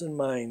hearts and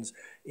minds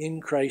in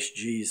Christ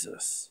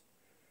Jesus.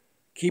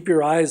 Keep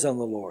your eyes on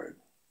the Lord.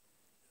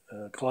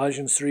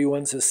 Colossians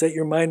 3:1 says, set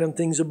your mind on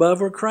things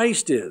above where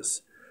Christ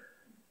is,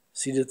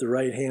 seated at the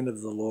right hand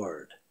of the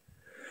Lord.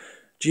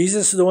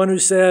 Jesus is the one who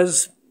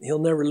says he'll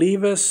never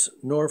leave us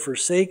nor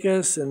forsake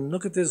us. And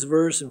look at this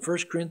verse in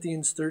 1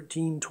 Corinthians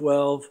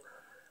 13:12.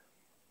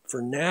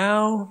 For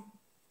now,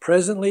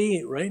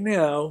 presently, right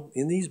now,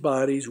 in these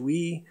bodies,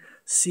 we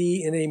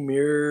see in a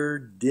mirror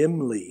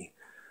dimly.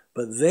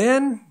 but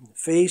then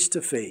face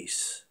to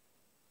face.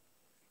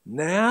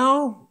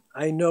 Now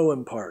I know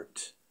in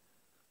part.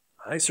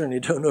 I certainly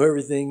don't know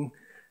everything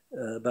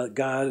about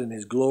God and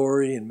his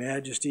glory and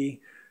majesty,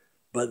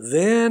 but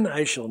then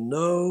I shall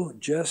know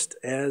just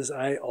as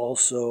I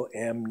also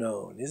am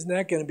known. Isn't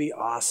that going to be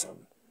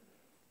awesome?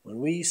 When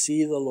we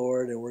see the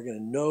Lord and we're going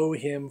to know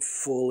him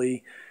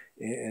fully,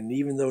 and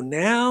even though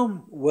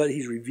now what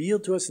he's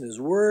revealed to us in his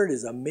word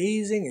is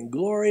amazing and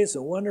glorious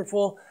and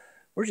wonderful,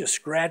 we're just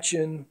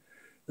scratching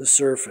the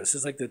surface.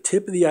 It's like the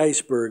tip of the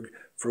iceberg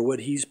for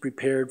what he's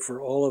prepared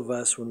for all of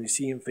us when we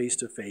see him face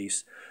to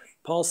face.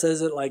 Paul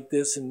says it like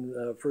this in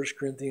 1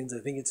 Corinthians, I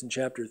think it's in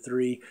chapter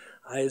 3,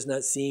 eye has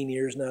not seen,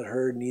 ears not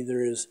heard,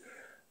 neither has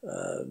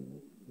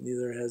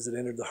it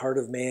entered the heart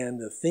of man,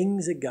 the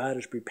things that God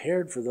has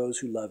prepared for those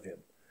who love him.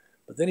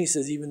 But then he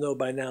says, even though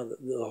by now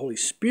the Holy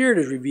Spirit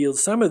has revealed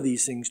some of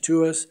these things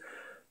to us,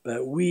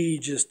 but we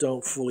just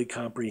don't fully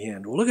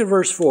comprehend. Well, look at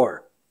verse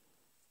 4.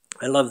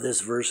 I love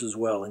this verse as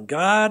well. And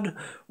God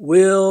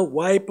will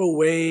wipe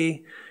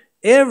away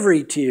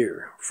every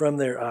tear from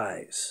their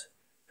eyes.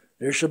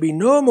 There shall be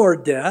no more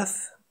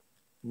death,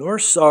 nor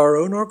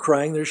sorrow, nor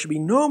crying. There shall be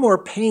no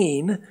more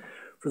pain,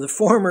 for the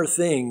former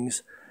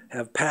things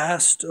have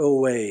passed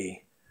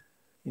away.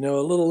 You know,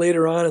 a little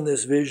later on in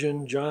this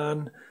vision,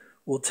 John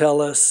will tell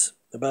us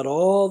about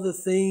all the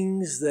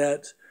things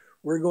that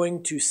we're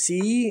going to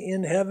see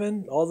in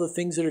heaven, all the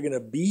things that are going to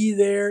be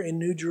there in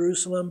New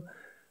Jerusalem.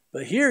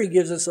 But here he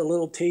gives us a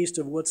little taste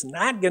of what's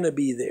not going to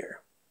be there.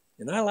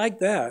 And I like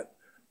that.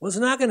 What's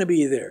not going to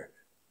be there?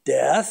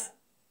 Death.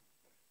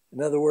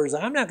 In other words,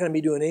 I'm not going to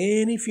be doing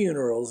any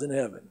funerals in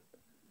heaven.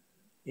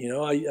 You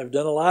know, I've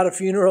done a lot of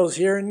funerals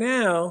here and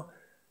now,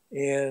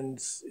 and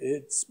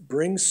it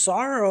brings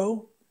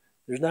sorrow.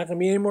 There's not going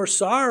to be any more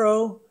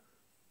sorrow.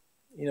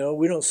 You know,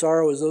 we don't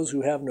sorrow as those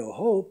who have no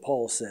hope,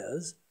 Paul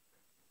says.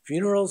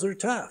 Funerals are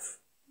tough.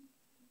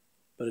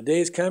 But a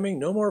day is coming,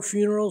 no more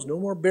funerals, no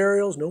more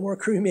burials, no more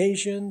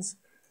cremations.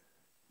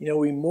 You know,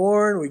 we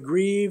mourn, we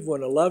grieve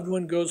when a loved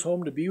one goes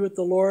home to be with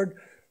the Lord.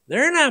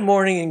 They're not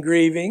mourning and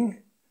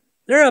grieving.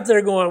 They're up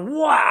there going,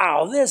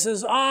 wow, this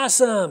is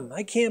awesome.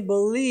 I can't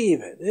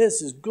believe it.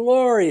 This is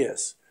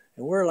glorious.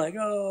 And we're like,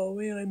 oh,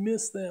 man, I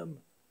miss them.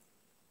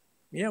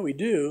 Yeah, we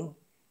do.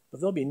 But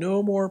there'll be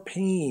no more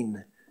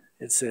pain,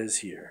 it says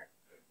here.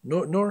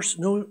 Nor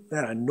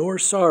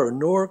sorrow,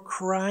 nor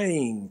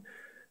crying.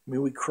 I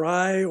mean, we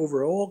cry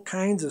over all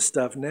kinds of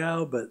stuff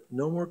now, but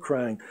no more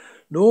crying.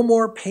 No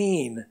more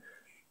pain.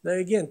 Now,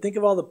 again, think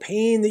of all the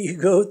pain that you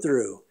go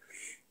through.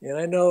 And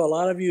I know a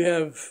lot of you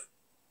have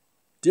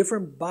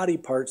different body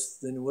parts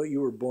than what you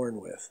were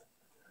born with.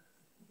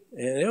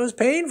 And it was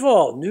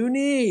painful. New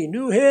knee,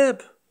 new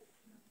hip.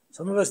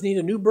 Some of us need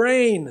a new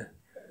brain.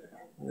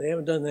 They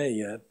haven't done that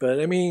yet. But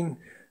I mean,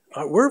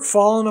 we're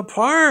falling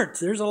apart.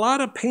 There's a lot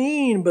of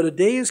pain, but a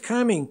day is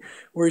coming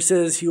where he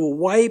says he will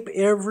wipe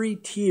every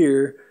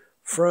tear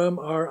from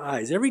our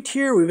eyes. Every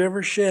tear we've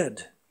ever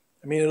shed.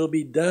 I mean, it'll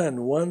be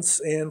done once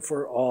and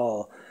for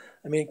all.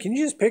 I mean, can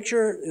you just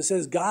picture, it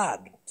says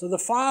God. So the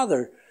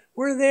Father,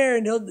 we're there,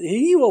 and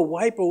he will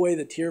wipe away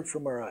the tear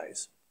from our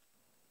eyes.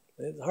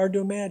 It's hard to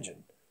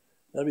imagine.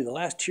 That'll be the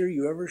last tear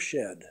you ever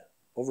shed.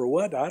 Over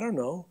what? I don't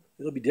know.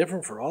 It'll be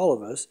different for all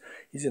of us.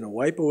 He's going to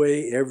wipe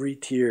away every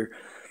tear.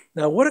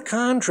 Now, what a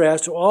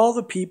contrast to all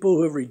the people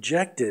who have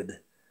rejected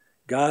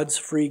God's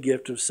free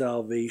gift of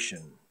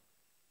salvation.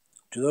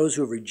 To those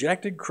who have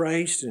rejected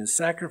Christ and his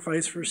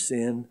sacrifice for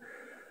sin,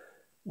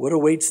 what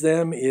awaits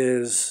them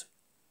is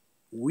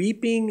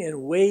weeping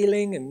and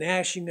wailing and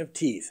gnashing of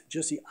teeth.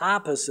 Just the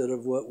opposite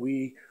of what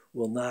we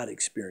will not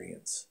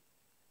experience.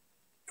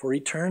 For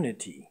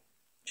eternity,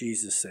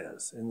 Jesus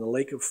says, in the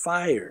lake of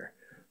fire.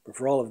 But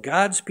for all of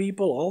God's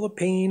people, all the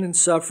pain and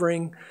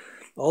suffering,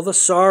 all the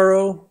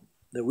sorrow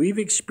that we've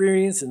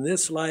experienced in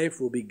this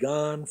life will be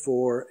gone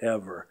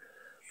forever.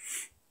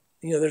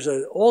 You know, there's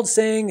an old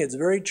saying, it's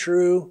very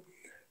true.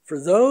 For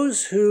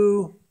those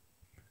who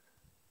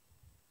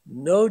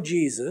know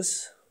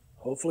Jesus,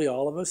 hopefully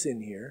all of us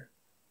in here,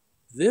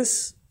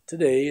 this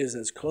today is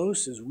as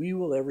close as we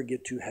will ever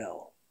get to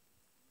hell.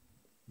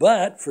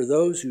 But for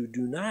those who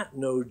do not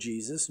know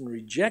Jesus and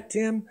reject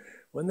him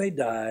when they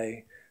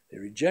die, they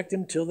reject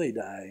him till they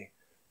die,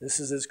 this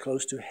is as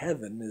close to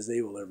heaven as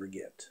they will ever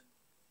get.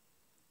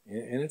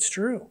 And it's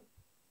true.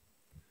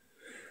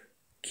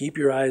 Keep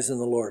your eyes on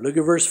the Lord. Look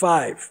at verse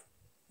 5.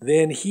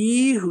 Then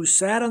he who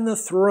sat on the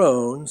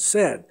throne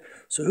said,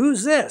 so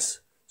who's this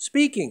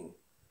speaking?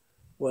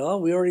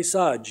 Well, we already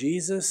saw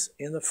Jesus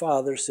and the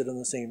Father sit on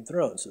the same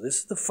throne. So this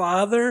is the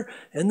Father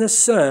and the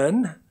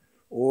Son,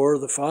 or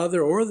the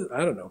Father, or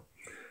I don't know.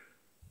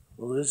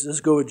 Well,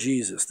 let's go with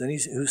Jesus. Then he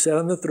who sat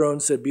on the throne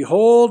said,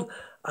 behold,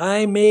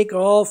 I make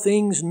all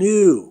things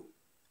new.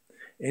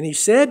 And he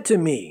said to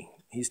me,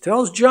 he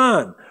tells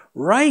John,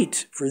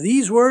 write, for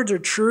these words are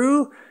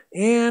true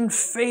and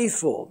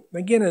faithful.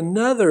 Again,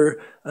 another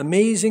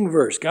amazing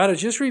verse. God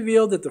has just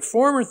revealed that the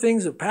former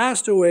things have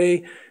passed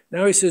away.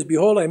 Now he says,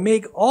 behold, I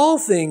make all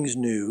things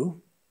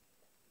new.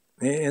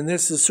 And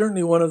this is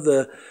certainly one of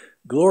the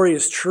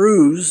glorious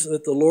truths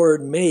that the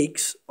Lord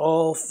makes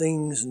all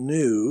things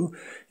new.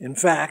 In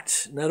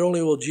fact, not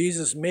only will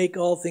Jesus make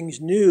all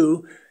things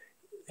new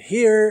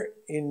here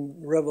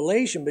in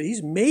Revelation, but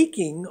he's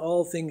making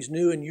all things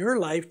new in your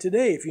life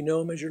today if you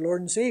know him as your Lord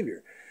and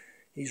Savior.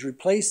 He's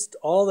replaced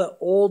all the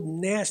old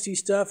nasty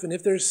stuff, and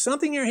if there's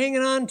something you're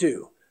hanging on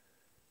to,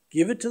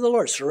 give it to the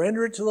Lord.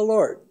 Surrender it to the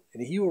Lord,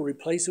 and he will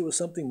replace it with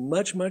something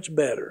much, much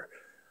better.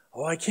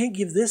 Oh, I can't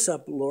give this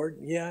up, Lord.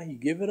 Yeah, you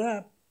give it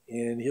up,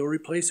 and he'll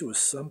replace it with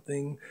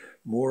something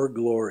more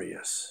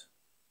glorious.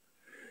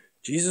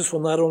 Jesus will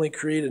not only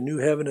create a new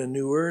heaven and a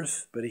new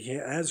earth, but he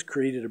has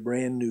created a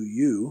brand new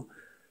you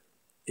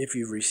if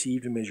you've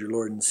received him as your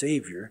Lord and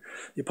Savior.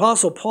 The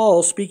Apostle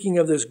Paul, speaking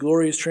of this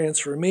glorious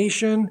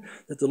transformation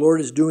that the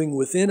Lord is doing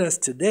within us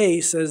today,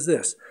 says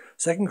this,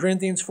 2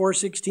 Corinthians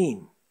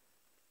 4:16,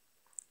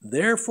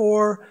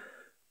 "Therefore,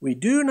 we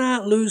do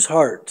not lose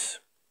heart."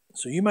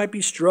 So you might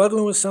be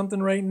struggling with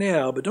something right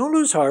now, but don't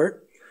lose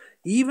heart.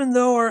 "Even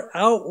though our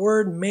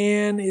outward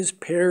man is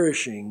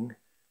perishing,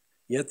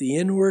 yet the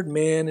inward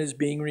man is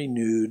being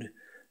renewed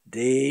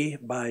day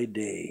by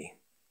day."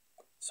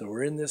 So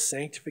we're in this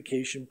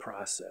sanctification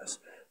process.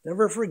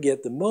 Never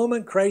forget, the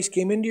moment Christ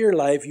came into your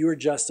life, you were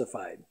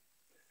justified.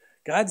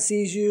 God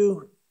sees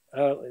you,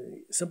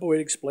 simple way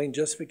to explain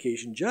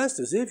justification, just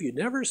as if you'd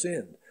never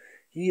sinned.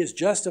 He has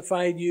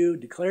justified you,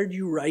 declared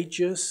you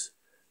righteous.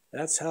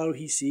 That's how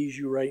he sees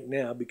you right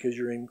now because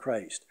you're in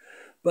Christ.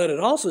 But it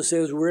also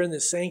says we're in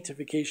this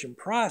sanctification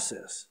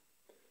process.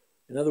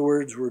 In other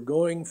words, we're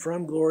going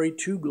from glory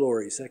to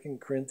glory, 2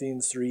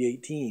 Corinthians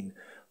 3:18.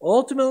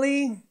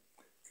 Ultimately,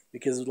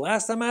 because the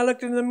last time I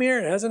looked into the mirror,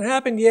 it hasn't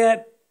happened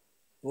yet,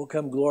 will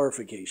come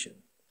glorification.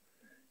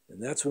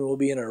 And that's when we'll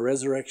be in our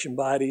resurrection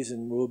bodies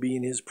and we'll be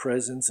in his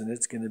presence, and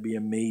it's going to be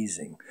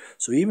amazing.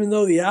 So even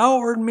though the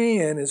outward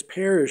man is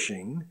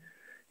perishing,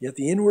 yet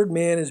the inward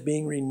man is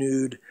being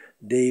renewed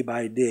day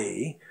by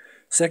day.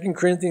 2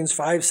 Corinthians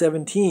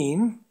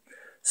 5:17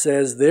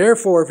 says,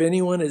 "Therefore, if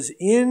anyone is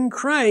in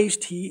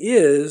Christ, he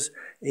is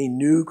a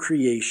new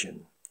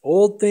creation.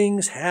 Old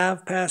things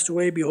have passed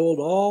away. Behold,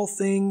 all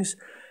things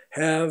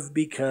have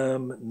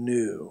become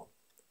new."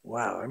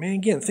 Wow. I mean,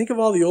 again, think of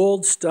all the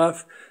old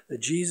stuff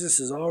that Jesus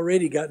has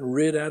already gotten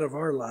rid out of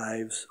our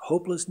lives.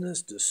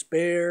 Hopelessness,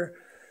 despair,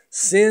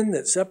 sin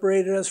that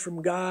separated us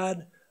from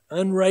God,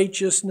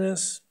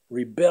 unrighteousness,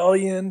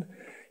 rebellion.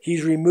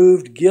 He's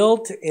removed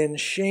guilt and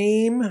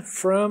shame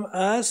from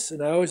us.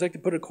 And I always like to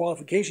put a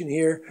qualification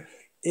here.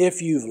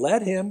 If you've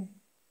let him,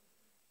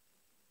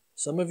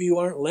 some of you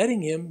aren't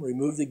letting him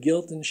remove the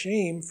guilt and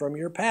shame from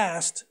your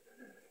past.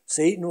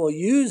 Satan will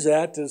use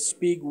that to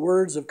speak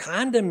words of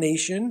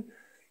condemnation.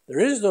 There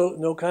is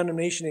no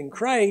condemnation in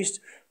Christ,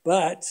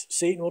 but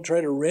Satan will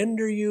try to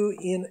render you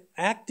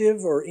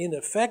inactive or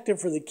ineffective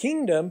for the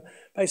kingdom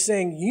by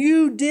saying,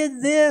 "You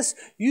did this,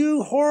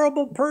 you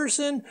horrible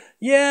person.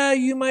 Yeah,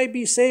 you might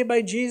be saved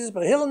by Jesus,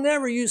 but he'll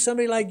never use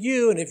somebody like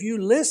you." And if you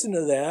listen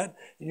to that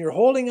and you're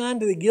holding on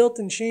to the guilt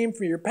and shame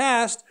for your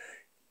past,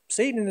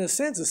 Satan, in a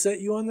sense, has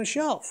set you on the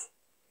shelf.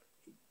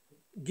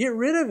 Get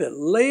rid of it.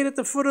 Lay it at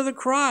the foot of the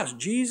cross.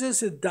 Jesus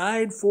had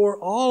died for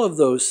all of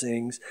those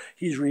things.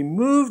 He's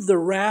removed the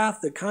wrath,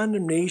 the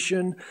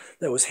condemnation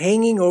that was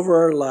hanging over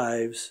our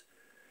lives.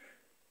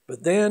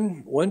 But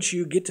then, once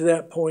you get to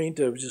that point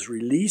of just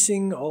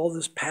releasing all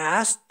this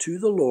past to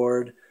the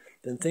Lord,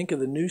 then think of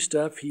the new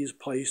stuff he has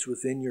placed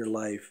within your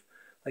life,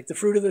 like the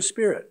fruit of the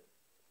Spirit.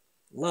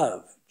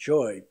 Love,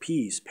 joy,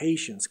 peace,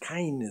 patience,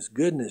 kindness,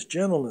 goodness,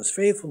 gentleness,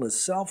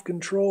 faithfulness,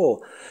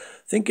 self-control.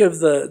 Think of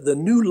the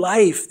new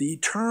life, the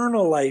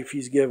eternal life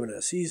he's given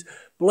us. He's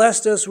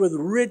blessed us with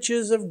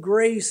riches of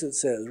grace, it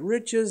says,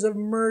 riches of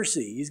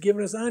mercy. He's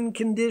given us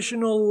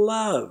unconditional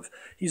love.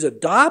 He's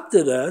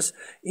adopted us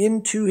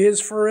into his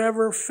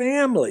forever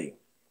family.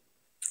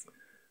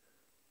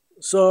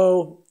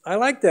 So I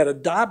like that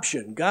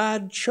adoption.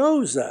 God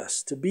chose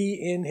us to be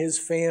in his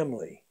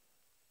family.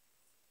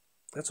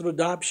 That's what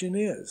adoption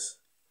is.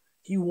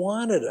 He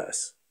wanted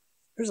us.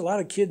 There's a lot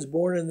of kids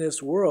born in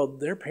this world,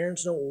 their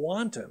parents don't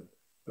want them.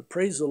 But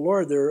praise the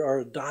Lord, there are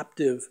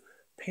adoptive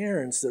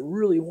parents that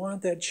really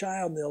want that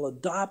child and they'll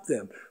adopt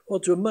them. Well,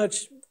 to a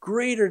much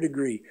greater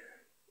degree,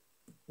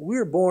 we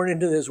were born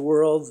into this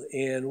world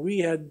and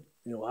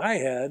I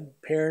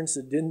had parents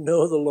that didn't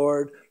know the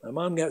Lord. My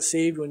mom got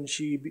saved when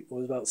she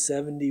was about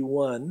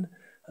 71.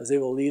 I was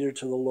able to lead her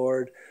to the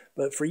Lord.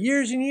 But for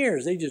years and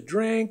years, they just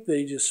drank,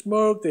 they just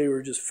smoked, they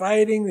were just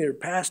fighting, they were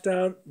passed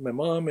out, my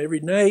mom every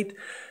night.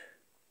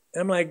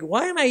 And I'm like,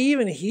 why am I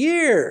even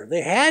here?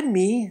 They had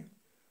me,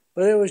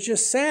 but it was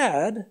just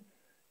sad.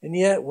 And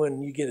yet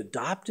when you get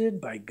adopted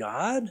by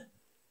God,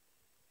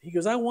 he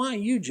goes, I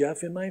want you,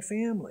 Jeff, in my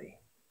family.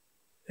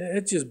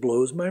 It just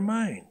blows my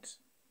mind.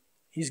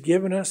 He's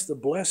given us the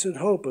blessed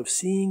hope of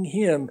seeing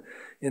him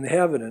in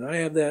heaven. And I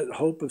have that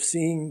hope of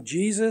seeing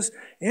Jesus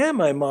and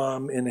my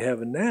mom in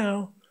heaven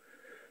now.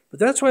 But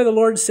that's why the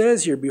Lord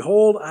says here,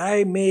 "Behold,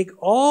 I make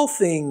all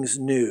things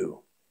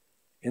new."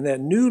 In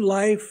that new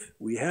life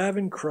we have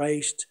in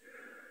Christ,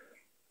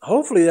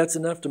 hopefully that's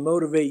enough to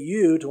motivate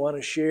you to want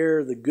to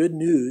share the good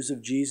news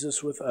of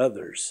Jesus with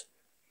others.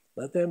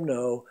 Let them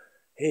know,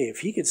 hey, if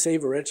he could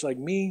save a wretch like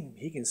me,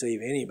 he can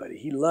save anybody.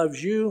 He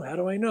loves you. How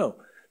do I know?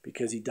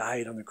 Because he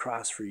died on the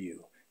cross for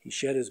you. He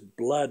shed his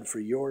blood for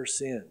your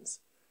sins.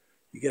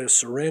 You got to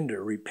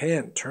surrender,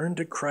 repent, turn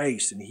to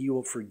Christ, and he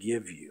will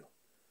forgive you.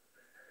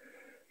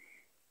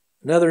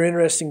 Another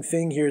interesting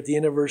thing here at the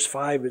end of verse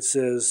 5, it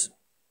says,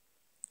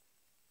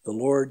 the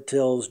Lord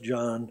tells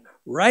John,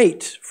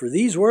 write, for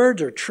these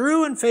words are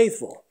true and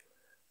faithful.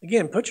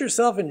 Again, put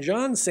yourself in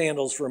John's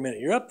sandals for a minute.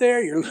 You're up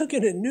there, you're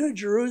looking at New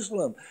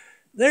Jerusalem.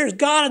 There's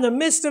God in the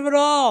midst of it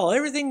all.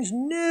 Everything's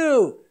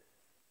new.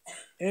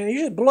 And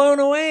you're just blown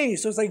away.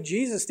 So it's like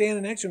Jesus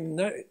standing next to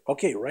him.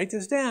 Okay, write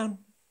this down.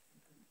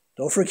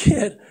 Don't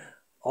forget.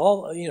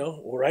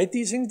 Write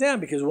these things down,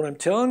 because what I'm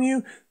telling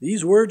you,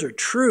 these words are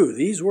true.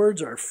 These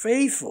words are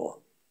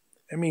faithful.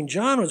 I mean,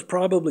 John was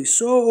probably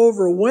so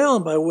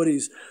overwhelmed by what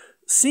he's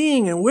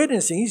seeing and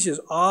witnessing. He's just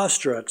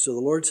awestruck. So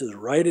the Lord says,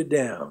 write it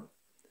down.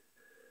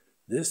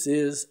 This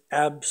is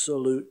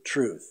absolute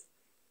truth.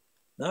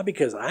 Not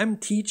because I'm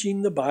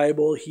teaching the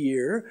Bible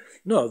here.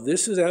 No,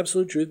 this is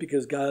absolute truth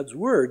because God's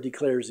word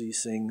declares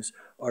these things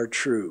are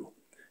true.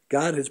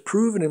 God has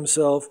proven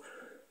himself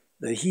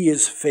that he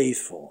is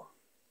faithful.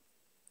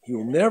 He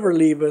will never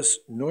leave us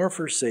nor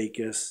forsake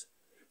us,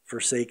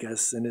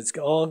 and it's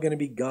all going to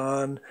be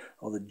gone,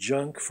 all the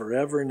junk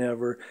forever and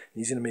ever. And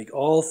he's going to make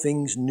all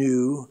things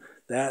new.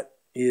 That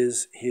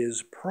is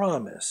his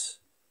promise.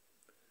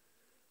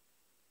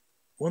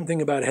 One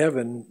thing about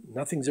heaven,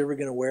 nothing's ever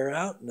going to wear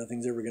out,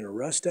 nothing's ever going to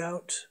rust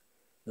out,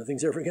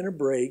 nothing's ever going to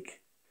break.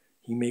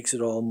 He makes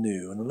it all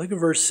new. And look at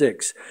verse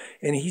 6.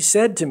 And he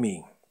said to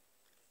me,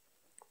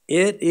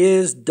 it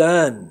is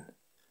done.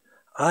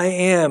 I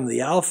am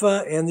the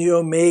Alpha and the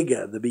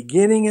Omega, the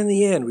beginning and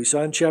the end. We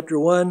saw in chapter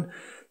 1,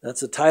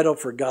 that's a title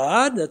for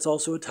God. That's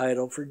also a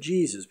title for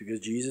Jesus, because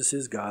Jesus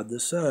is God the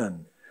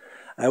Son.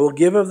 I will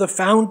give of the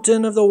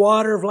fountain of the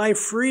water of life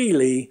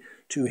freely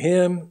to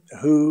him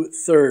who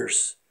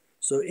thirsts.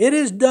 So it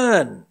is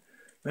done.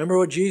 Remember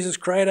what Jesus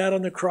cried out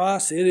on the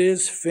cross? It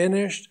is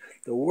finished.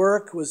 The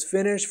work was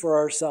finished for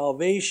our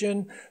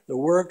salvation. The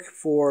work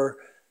for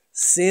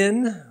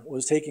sin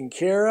was taken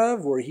care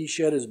of, where he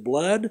shed his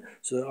blood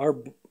so that our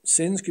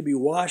sins could be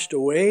washed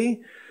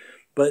away.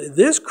 But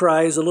this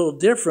cry is a little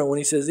different when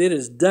he says it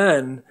is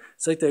done.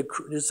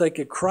 It's like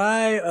a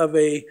cry of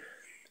a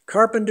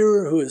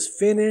carpenter who is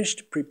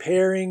finished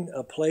preparing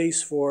a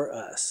place for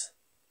us.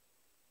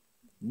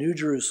 New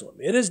Jerusalem.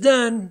 It is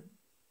done.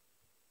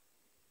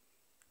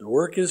 The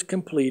work is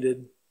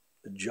completed.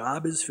 The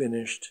job is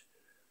finished.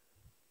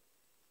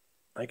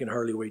 I can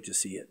hardly wait to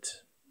see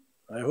it.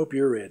 I hope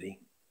you're ready.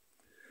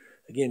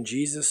 Again,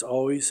 Jesus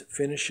always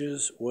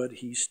finishes what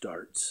he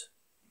starts.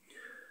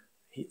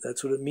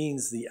 That's what it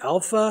means, the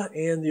Alpha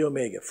and the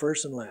Omega,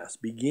 first and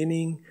last,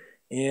 beginning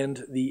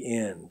and the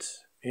end.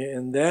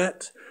 And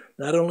that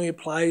not only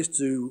applies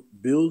to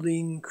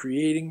building,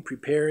 creating,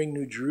 preparing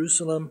New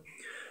Jerusalem,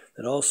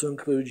 that also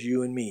includes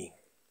you and me.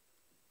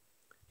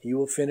 He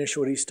will finish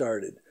what he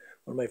started.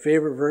 One of my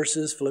favorite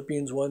verses,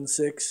 Philippians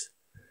 1:6.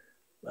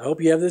 I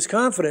hope you have this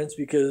confidence,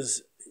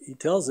 because he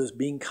tells us,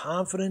 being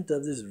confident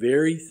of this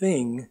very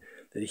thing,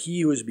 that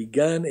he who has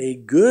begun a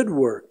good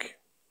work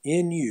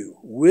in you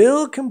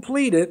will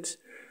complete it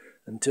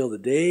until the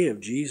day of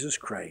Jesus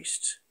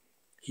Christ.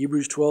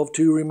 Hebrews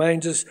 12:2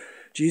 reminds us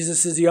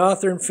Jesus is the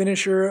author and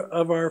finisher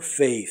of our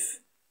faith.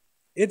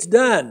 It's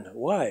done.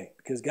 Why?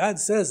 Because God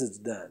says it's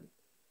done.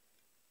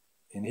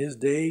 In his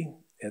day,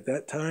 at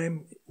that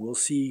time, we'll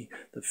see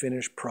the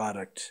finished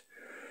product.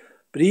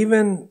 But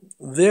even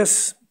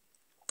this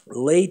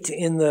late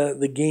in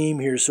the game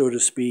here, so to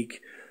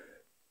speak,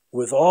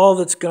 with all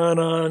that's gone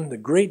on, the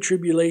great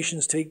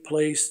tribulations take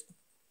place,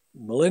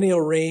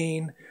 millennial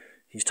reign,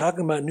 he's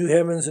talking about new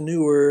heavens and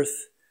new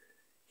earth.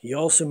 He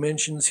also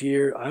mentions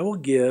here, I will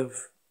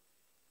give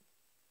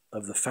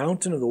of the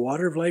fountain of the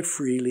water of life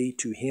freely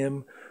to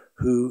him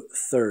who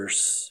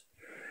thirsts.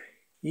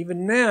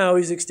 Even now,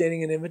 he's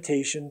extending an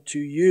invitation to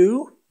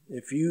you.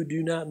 If you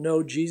do not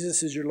know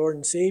Jesus as your Lord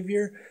and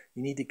Savior,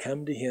 you need to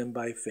come to him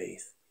by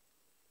faith.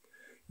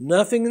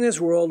 Nothing in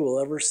this world will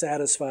ever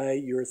satisfy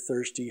your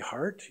thirsty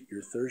heart,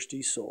 your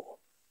thirsty soul.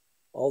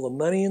 All the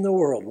money in the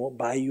world won't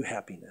buy you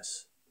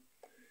happiness.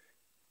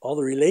 All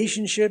the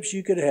relationships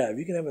you can have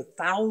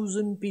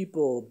 1,000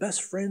 people,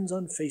 best friends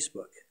on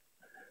Facebook.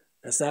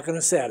 That's not going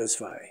to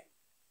satisfy.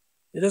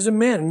 It doesn't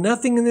matter.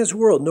 Nothing in this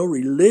world, no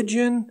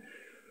religion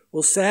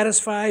will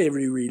satisfy.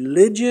 Every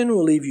religion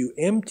will leave you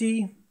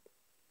empty.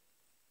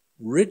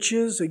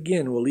 Riches,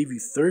 again, will leave you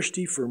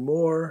thirsty for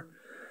more.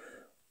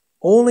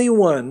 Only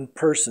one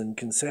person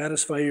can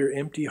satisfy your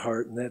empty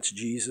heart, and that's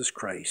Jesus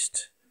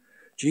Christ.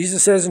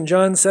 Jesus says in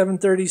John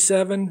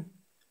 7:37,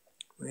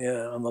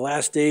 on the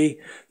last day,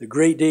 the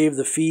great day of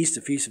the Feast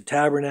of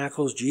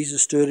Tabernacles,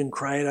 Jesus stood and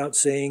cried out,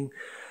 saying,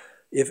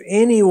 if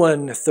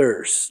anyone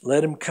thirsts,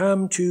 let him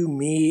come to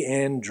me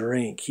and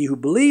drink. He who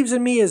believes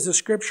in me, as the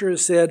scripture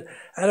has said,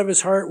 out of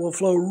his heart will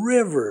flow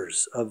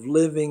rivers of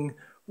living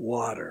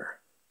water.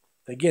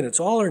 Again, it's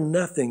all or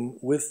nothing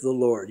with the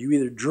Lord. You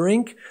either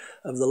drink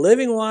of the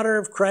living water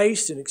of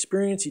Christ and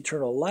experience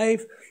eternal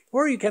life,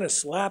 or you kind of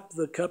slap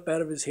the cup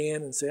out of his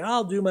hand and say,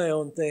 I'll do my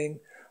own thing.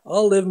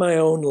 I'll live my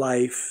own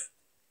life.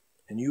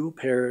 And you will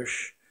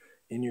perish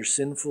in your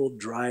sinful,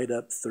 dried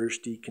up,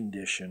 thirsty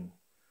condition.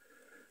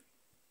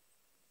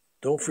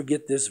 Don't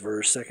forget this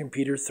verse, 2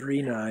 Peter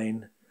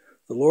 3:9.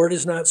 The Lord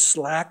is not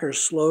slack or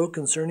slow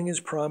concerning his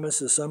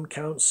promise, as some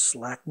count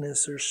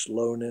slackness or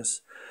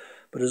slowness,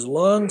 but is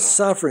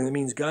long-suffering. That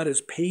means God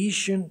is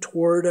patient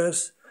toward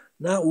us,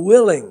 not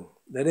willing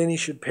that any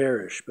should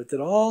perish, but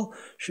that all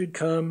should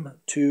come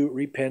to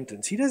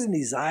repentance. He doesn't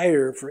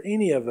desire for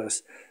any of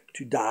us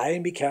to die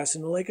and be cast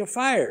into the lake of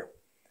fire.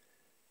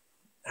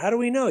 How do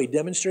we know? He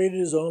demonstrated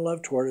his own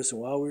love toward us, and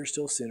while we were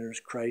still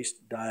sinners,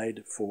 Christ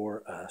died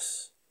for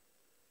us.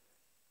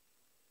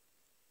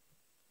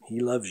 He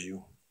loves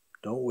you.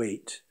 Don't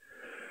wait.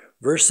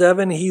 Verse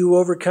 7, he who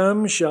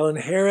overcomes shall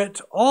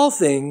inherit all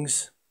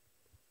things.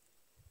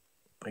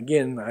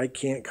 Again, I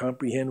can't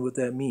comprehend what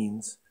that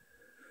means.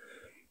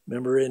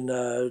 Remember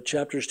in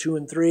chapters 2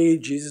 and 3,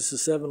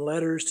 Jesus' 7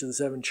 letters to the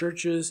 7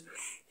 churches,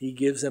 he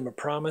gives them a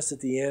promise at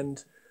the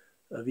end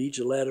of each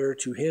letter,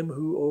 to him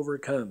who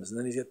overcomes. And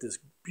then he's got this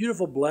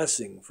beautiful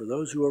blessing for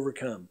those who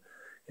overcome.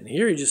 And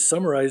here he just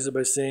summarizes it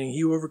by saying,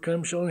 he who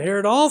overcomes shall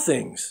inherit all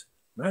things.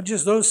 Not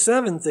just those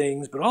 7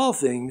 things, but all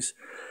things.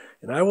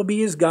 And I will be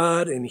his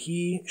God, and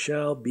he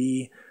shall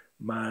be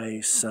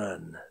my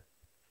son.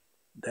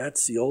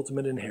 That's the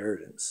ultimate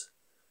inheritance.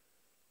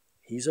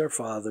 He's our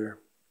Father.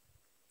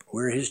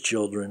 We're his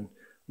children.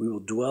 We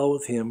will dwell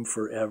with him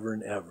forever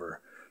and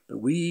ever. But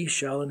we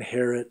shall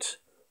inherit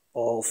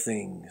all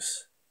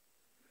things.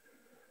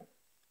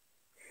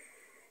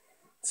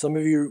 Some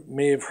of you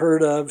may have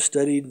heard of,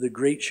 studied the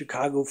Great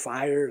Chicago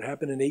Fire. It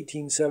happened in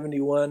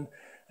 1871.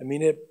 I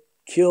mean, it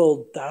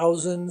killed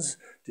thousands,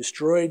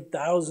 destroyed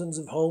thousands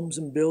of homes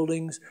and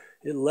buildings.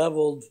 It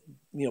leveled,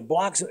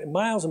 blocks,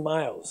 miles and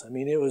miles. I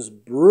mean, it was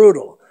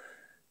brutal.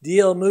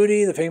 D.L.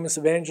 Moody, the famous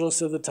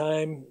evangelist of the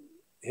time,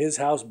 his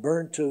house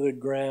burnt to the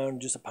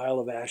ground, just a pile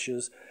of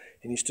ashes.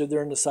 And he stood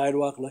there on the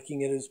sidewalk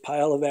looking at his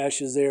pile of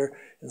ashes there.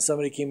 And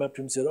somebody came up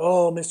to him and said,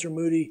 "Oh, Mr.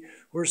 Moody,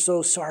 we're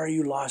so sorry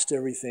you lost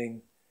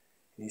everything."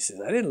 And he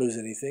says, "I didn't lose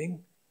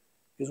anything."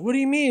 He goes, "What do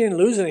you mean you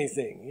didn't lose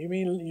anything? You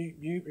mean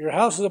your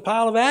house is a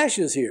pile of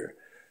ashes here."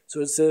 So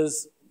it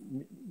says,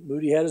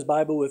 Moody had his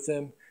Bible with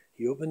him.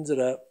 He opens it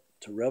up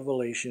to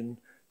Revelation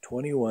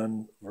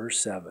 21, verse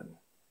 7.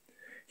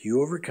 He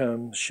who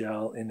overcomes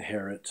shall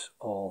inherit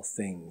all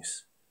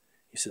things.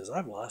 He says,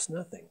 I've lost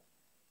nothing.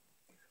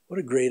 What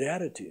a great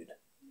attitude.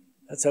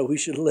 That's how we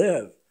should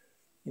live.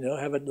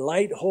 Have a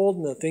light hold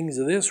in the things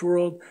of this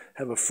world,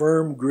 have a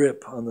firm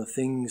grip on the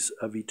things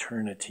of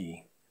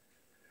eternity.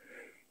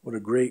 What a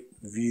great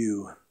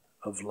view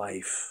of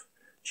life.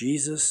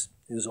 Jesus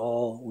is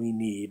all we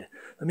need.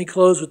 Let me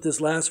close with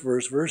this last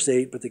verse, verse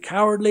 8. But the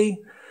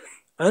cowardly,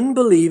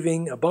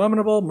 unbelieving,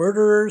 abominable,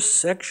 murderers,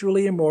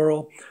 sexually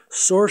immoral,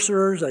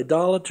 sorcerers,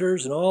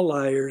 idolaters, and all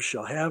liars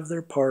shall have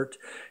their part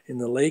in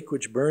the lake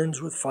which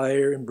burns with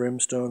fire and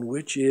brimstone,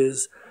 which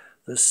is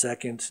the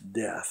second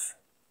death.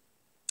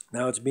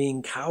 Now it's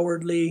being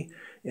cowardly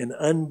and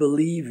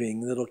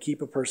unbelieving that'll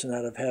keep a person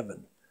out of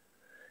heaven.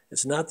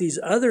 It's not these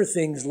other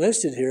things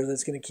listed here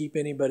that's going to keep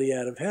anybody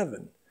out of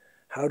heaven.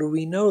 How do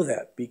we know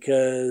that?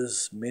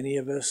 Because many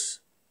of us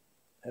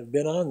have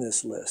been on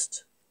this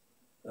list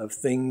of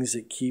things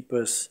that keep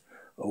us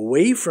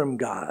away from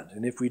God.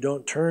 And if we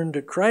don't turn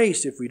to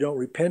Christ, if we don't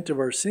repent of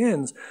our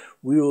sins,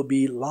 we will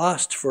be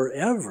lost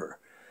forever.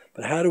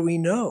 But how do we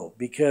know?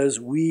 Because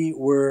we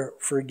were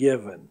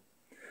forgiven.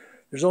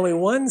 There's only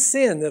one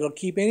sin that'll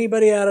keep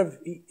anybody out of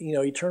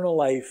eternal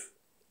life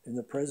in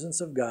the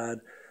presence of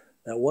God.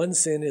 That one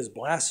sin is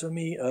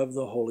blasphemy of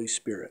the Holy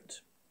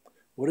Spirit.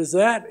 What is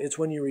that? It's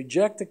when you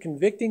reject the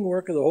convicting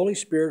work of the Holy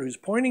Spirit who's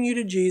pointing you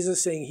to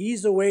Jesus, saying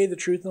he's the way, the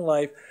truth, and the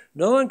life.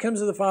 No one comes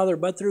to the Father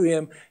but through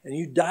him, and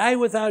you die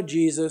without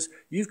Jesus.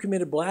 You've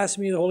committed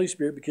blasphemy of the Holy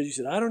Spirit because you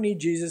said, I don't need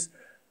Jesus.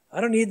 I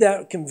don't need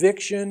that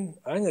conviction.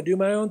 I'm going to do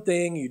my own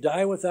thing. You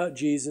die without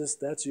Jesus.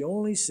 That's the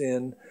only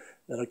sin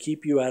that'll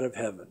keep you out of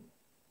heaven.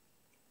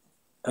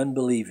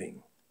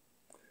 Unbelieving.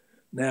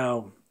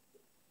 Now,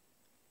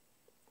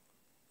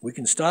 we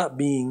can stop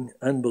being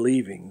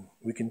unbelieving.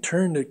 We can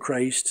turn to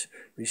Christ,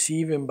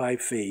 receive him by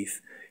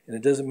faith, and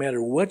it doesn't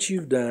matter what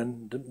you've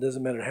done, it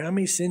doesn't matter how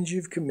many sins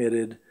you've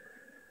committed,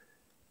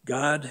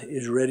 God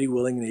is ready,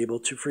 willing, and able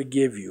to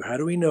forgive you. How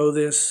do we know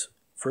this?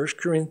 1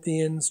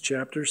 Corinthians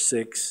chapter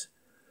 6,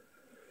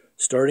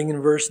 starting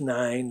in verse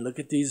 9, look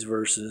at these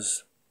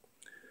verses.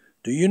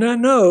 Do you not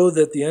know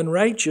that the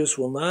unrighteous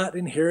will not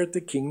inherit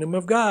the kingdom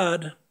of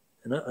God?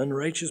 An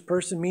unrighteous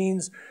person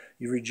means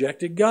you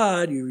rejected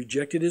God, you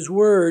rejected his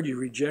word, you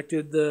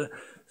rejected the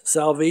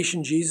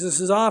salvation Jesus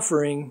is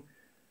offering.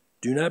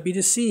 Do not be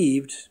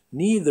deceived,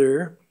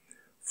 neither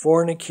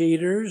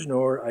fornicators,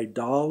 nor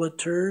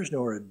idolaters,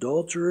 nor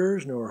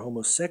adulterers, nor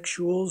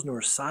homosexuals,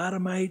 nor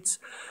sodomites,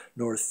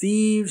 nor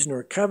thieves,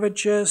 nor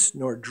covetous,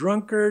 nor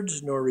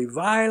drunkards, nor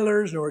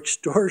revilers, nor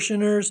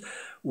extortioners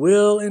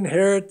will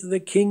inherit the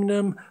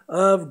kingdom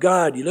of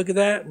God. You look at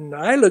that, and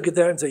I look at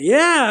that and say,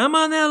 yeah, I'm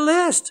on that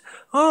list.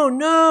 Oh,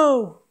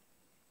 no,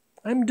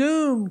 I'm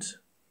doomed.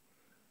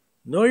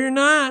 No, you're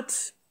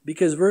not,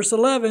 because verse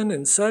 11,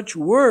 and such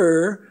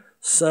were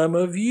some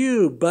of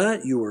you,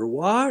 but you were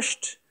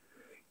washed,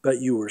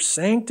 but you were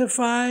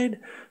sanctified,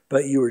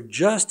 but you were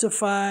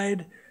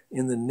justified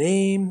in the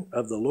name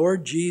of the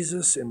Lord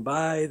Jesus and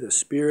by the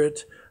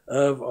Spirit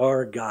of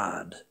our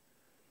God.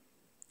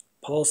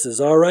 Paul says,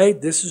 all right,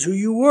 this is who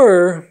you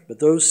were, but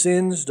those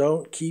sins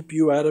don't keep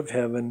you out of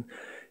heaven.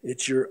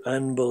 It's your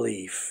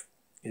unbelief.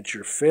 It's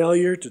your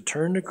failure to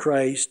turn to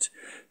Christ,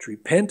 to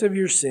repent of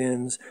your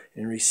sins,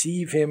 and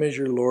receive Him as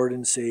your Lord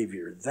and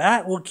Savior.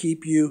 That will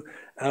keep you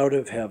out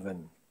of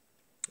heaven.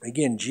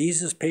 Again,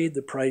 Jesus paid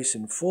the price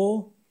in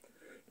full,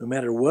 no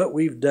matter what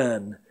we've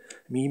done.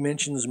 I mean, he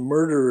mentions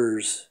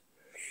murderers.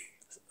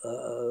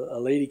 A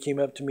lady came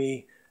up to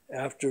me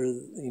after,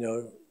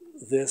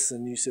 this,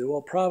 and you said,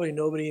 well, probably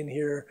nobody in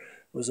here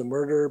was a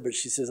murderer, but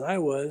she says, I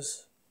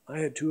was. I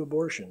had 2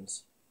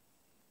 abortions.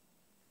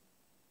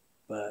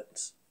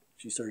 But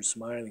she started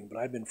smiling, but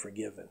I've been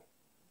forgiven.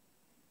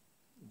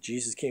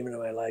 Jesus came into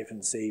my life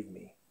and saved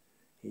me.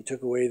 He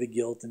took away the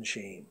guilt and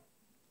shame.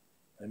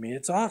 I mean,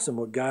 it's awesome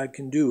what God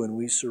can do when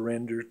we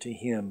surrender to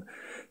Him.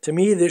 To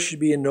me, this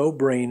should be a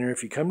no-brainer.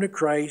 If you come to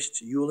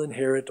Christ, you will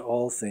inherit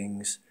all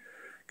things.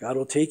 God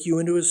will take you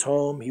into His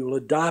home. He will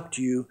adopt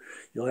you.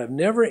 You'll have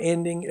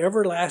never-ending,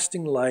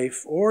 everlasting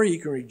life. Or you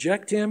can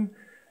reject Him.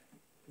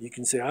 You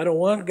can say, I don't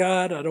want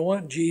God. I don't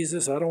want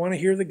Jesus. I don't want to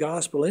hear the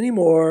gospel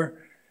anymore.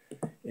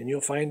 And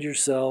you'll find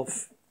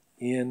yourself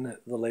in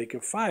the lake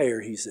of fire,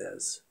 he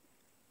says.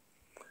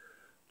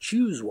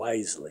 Choose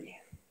wisely.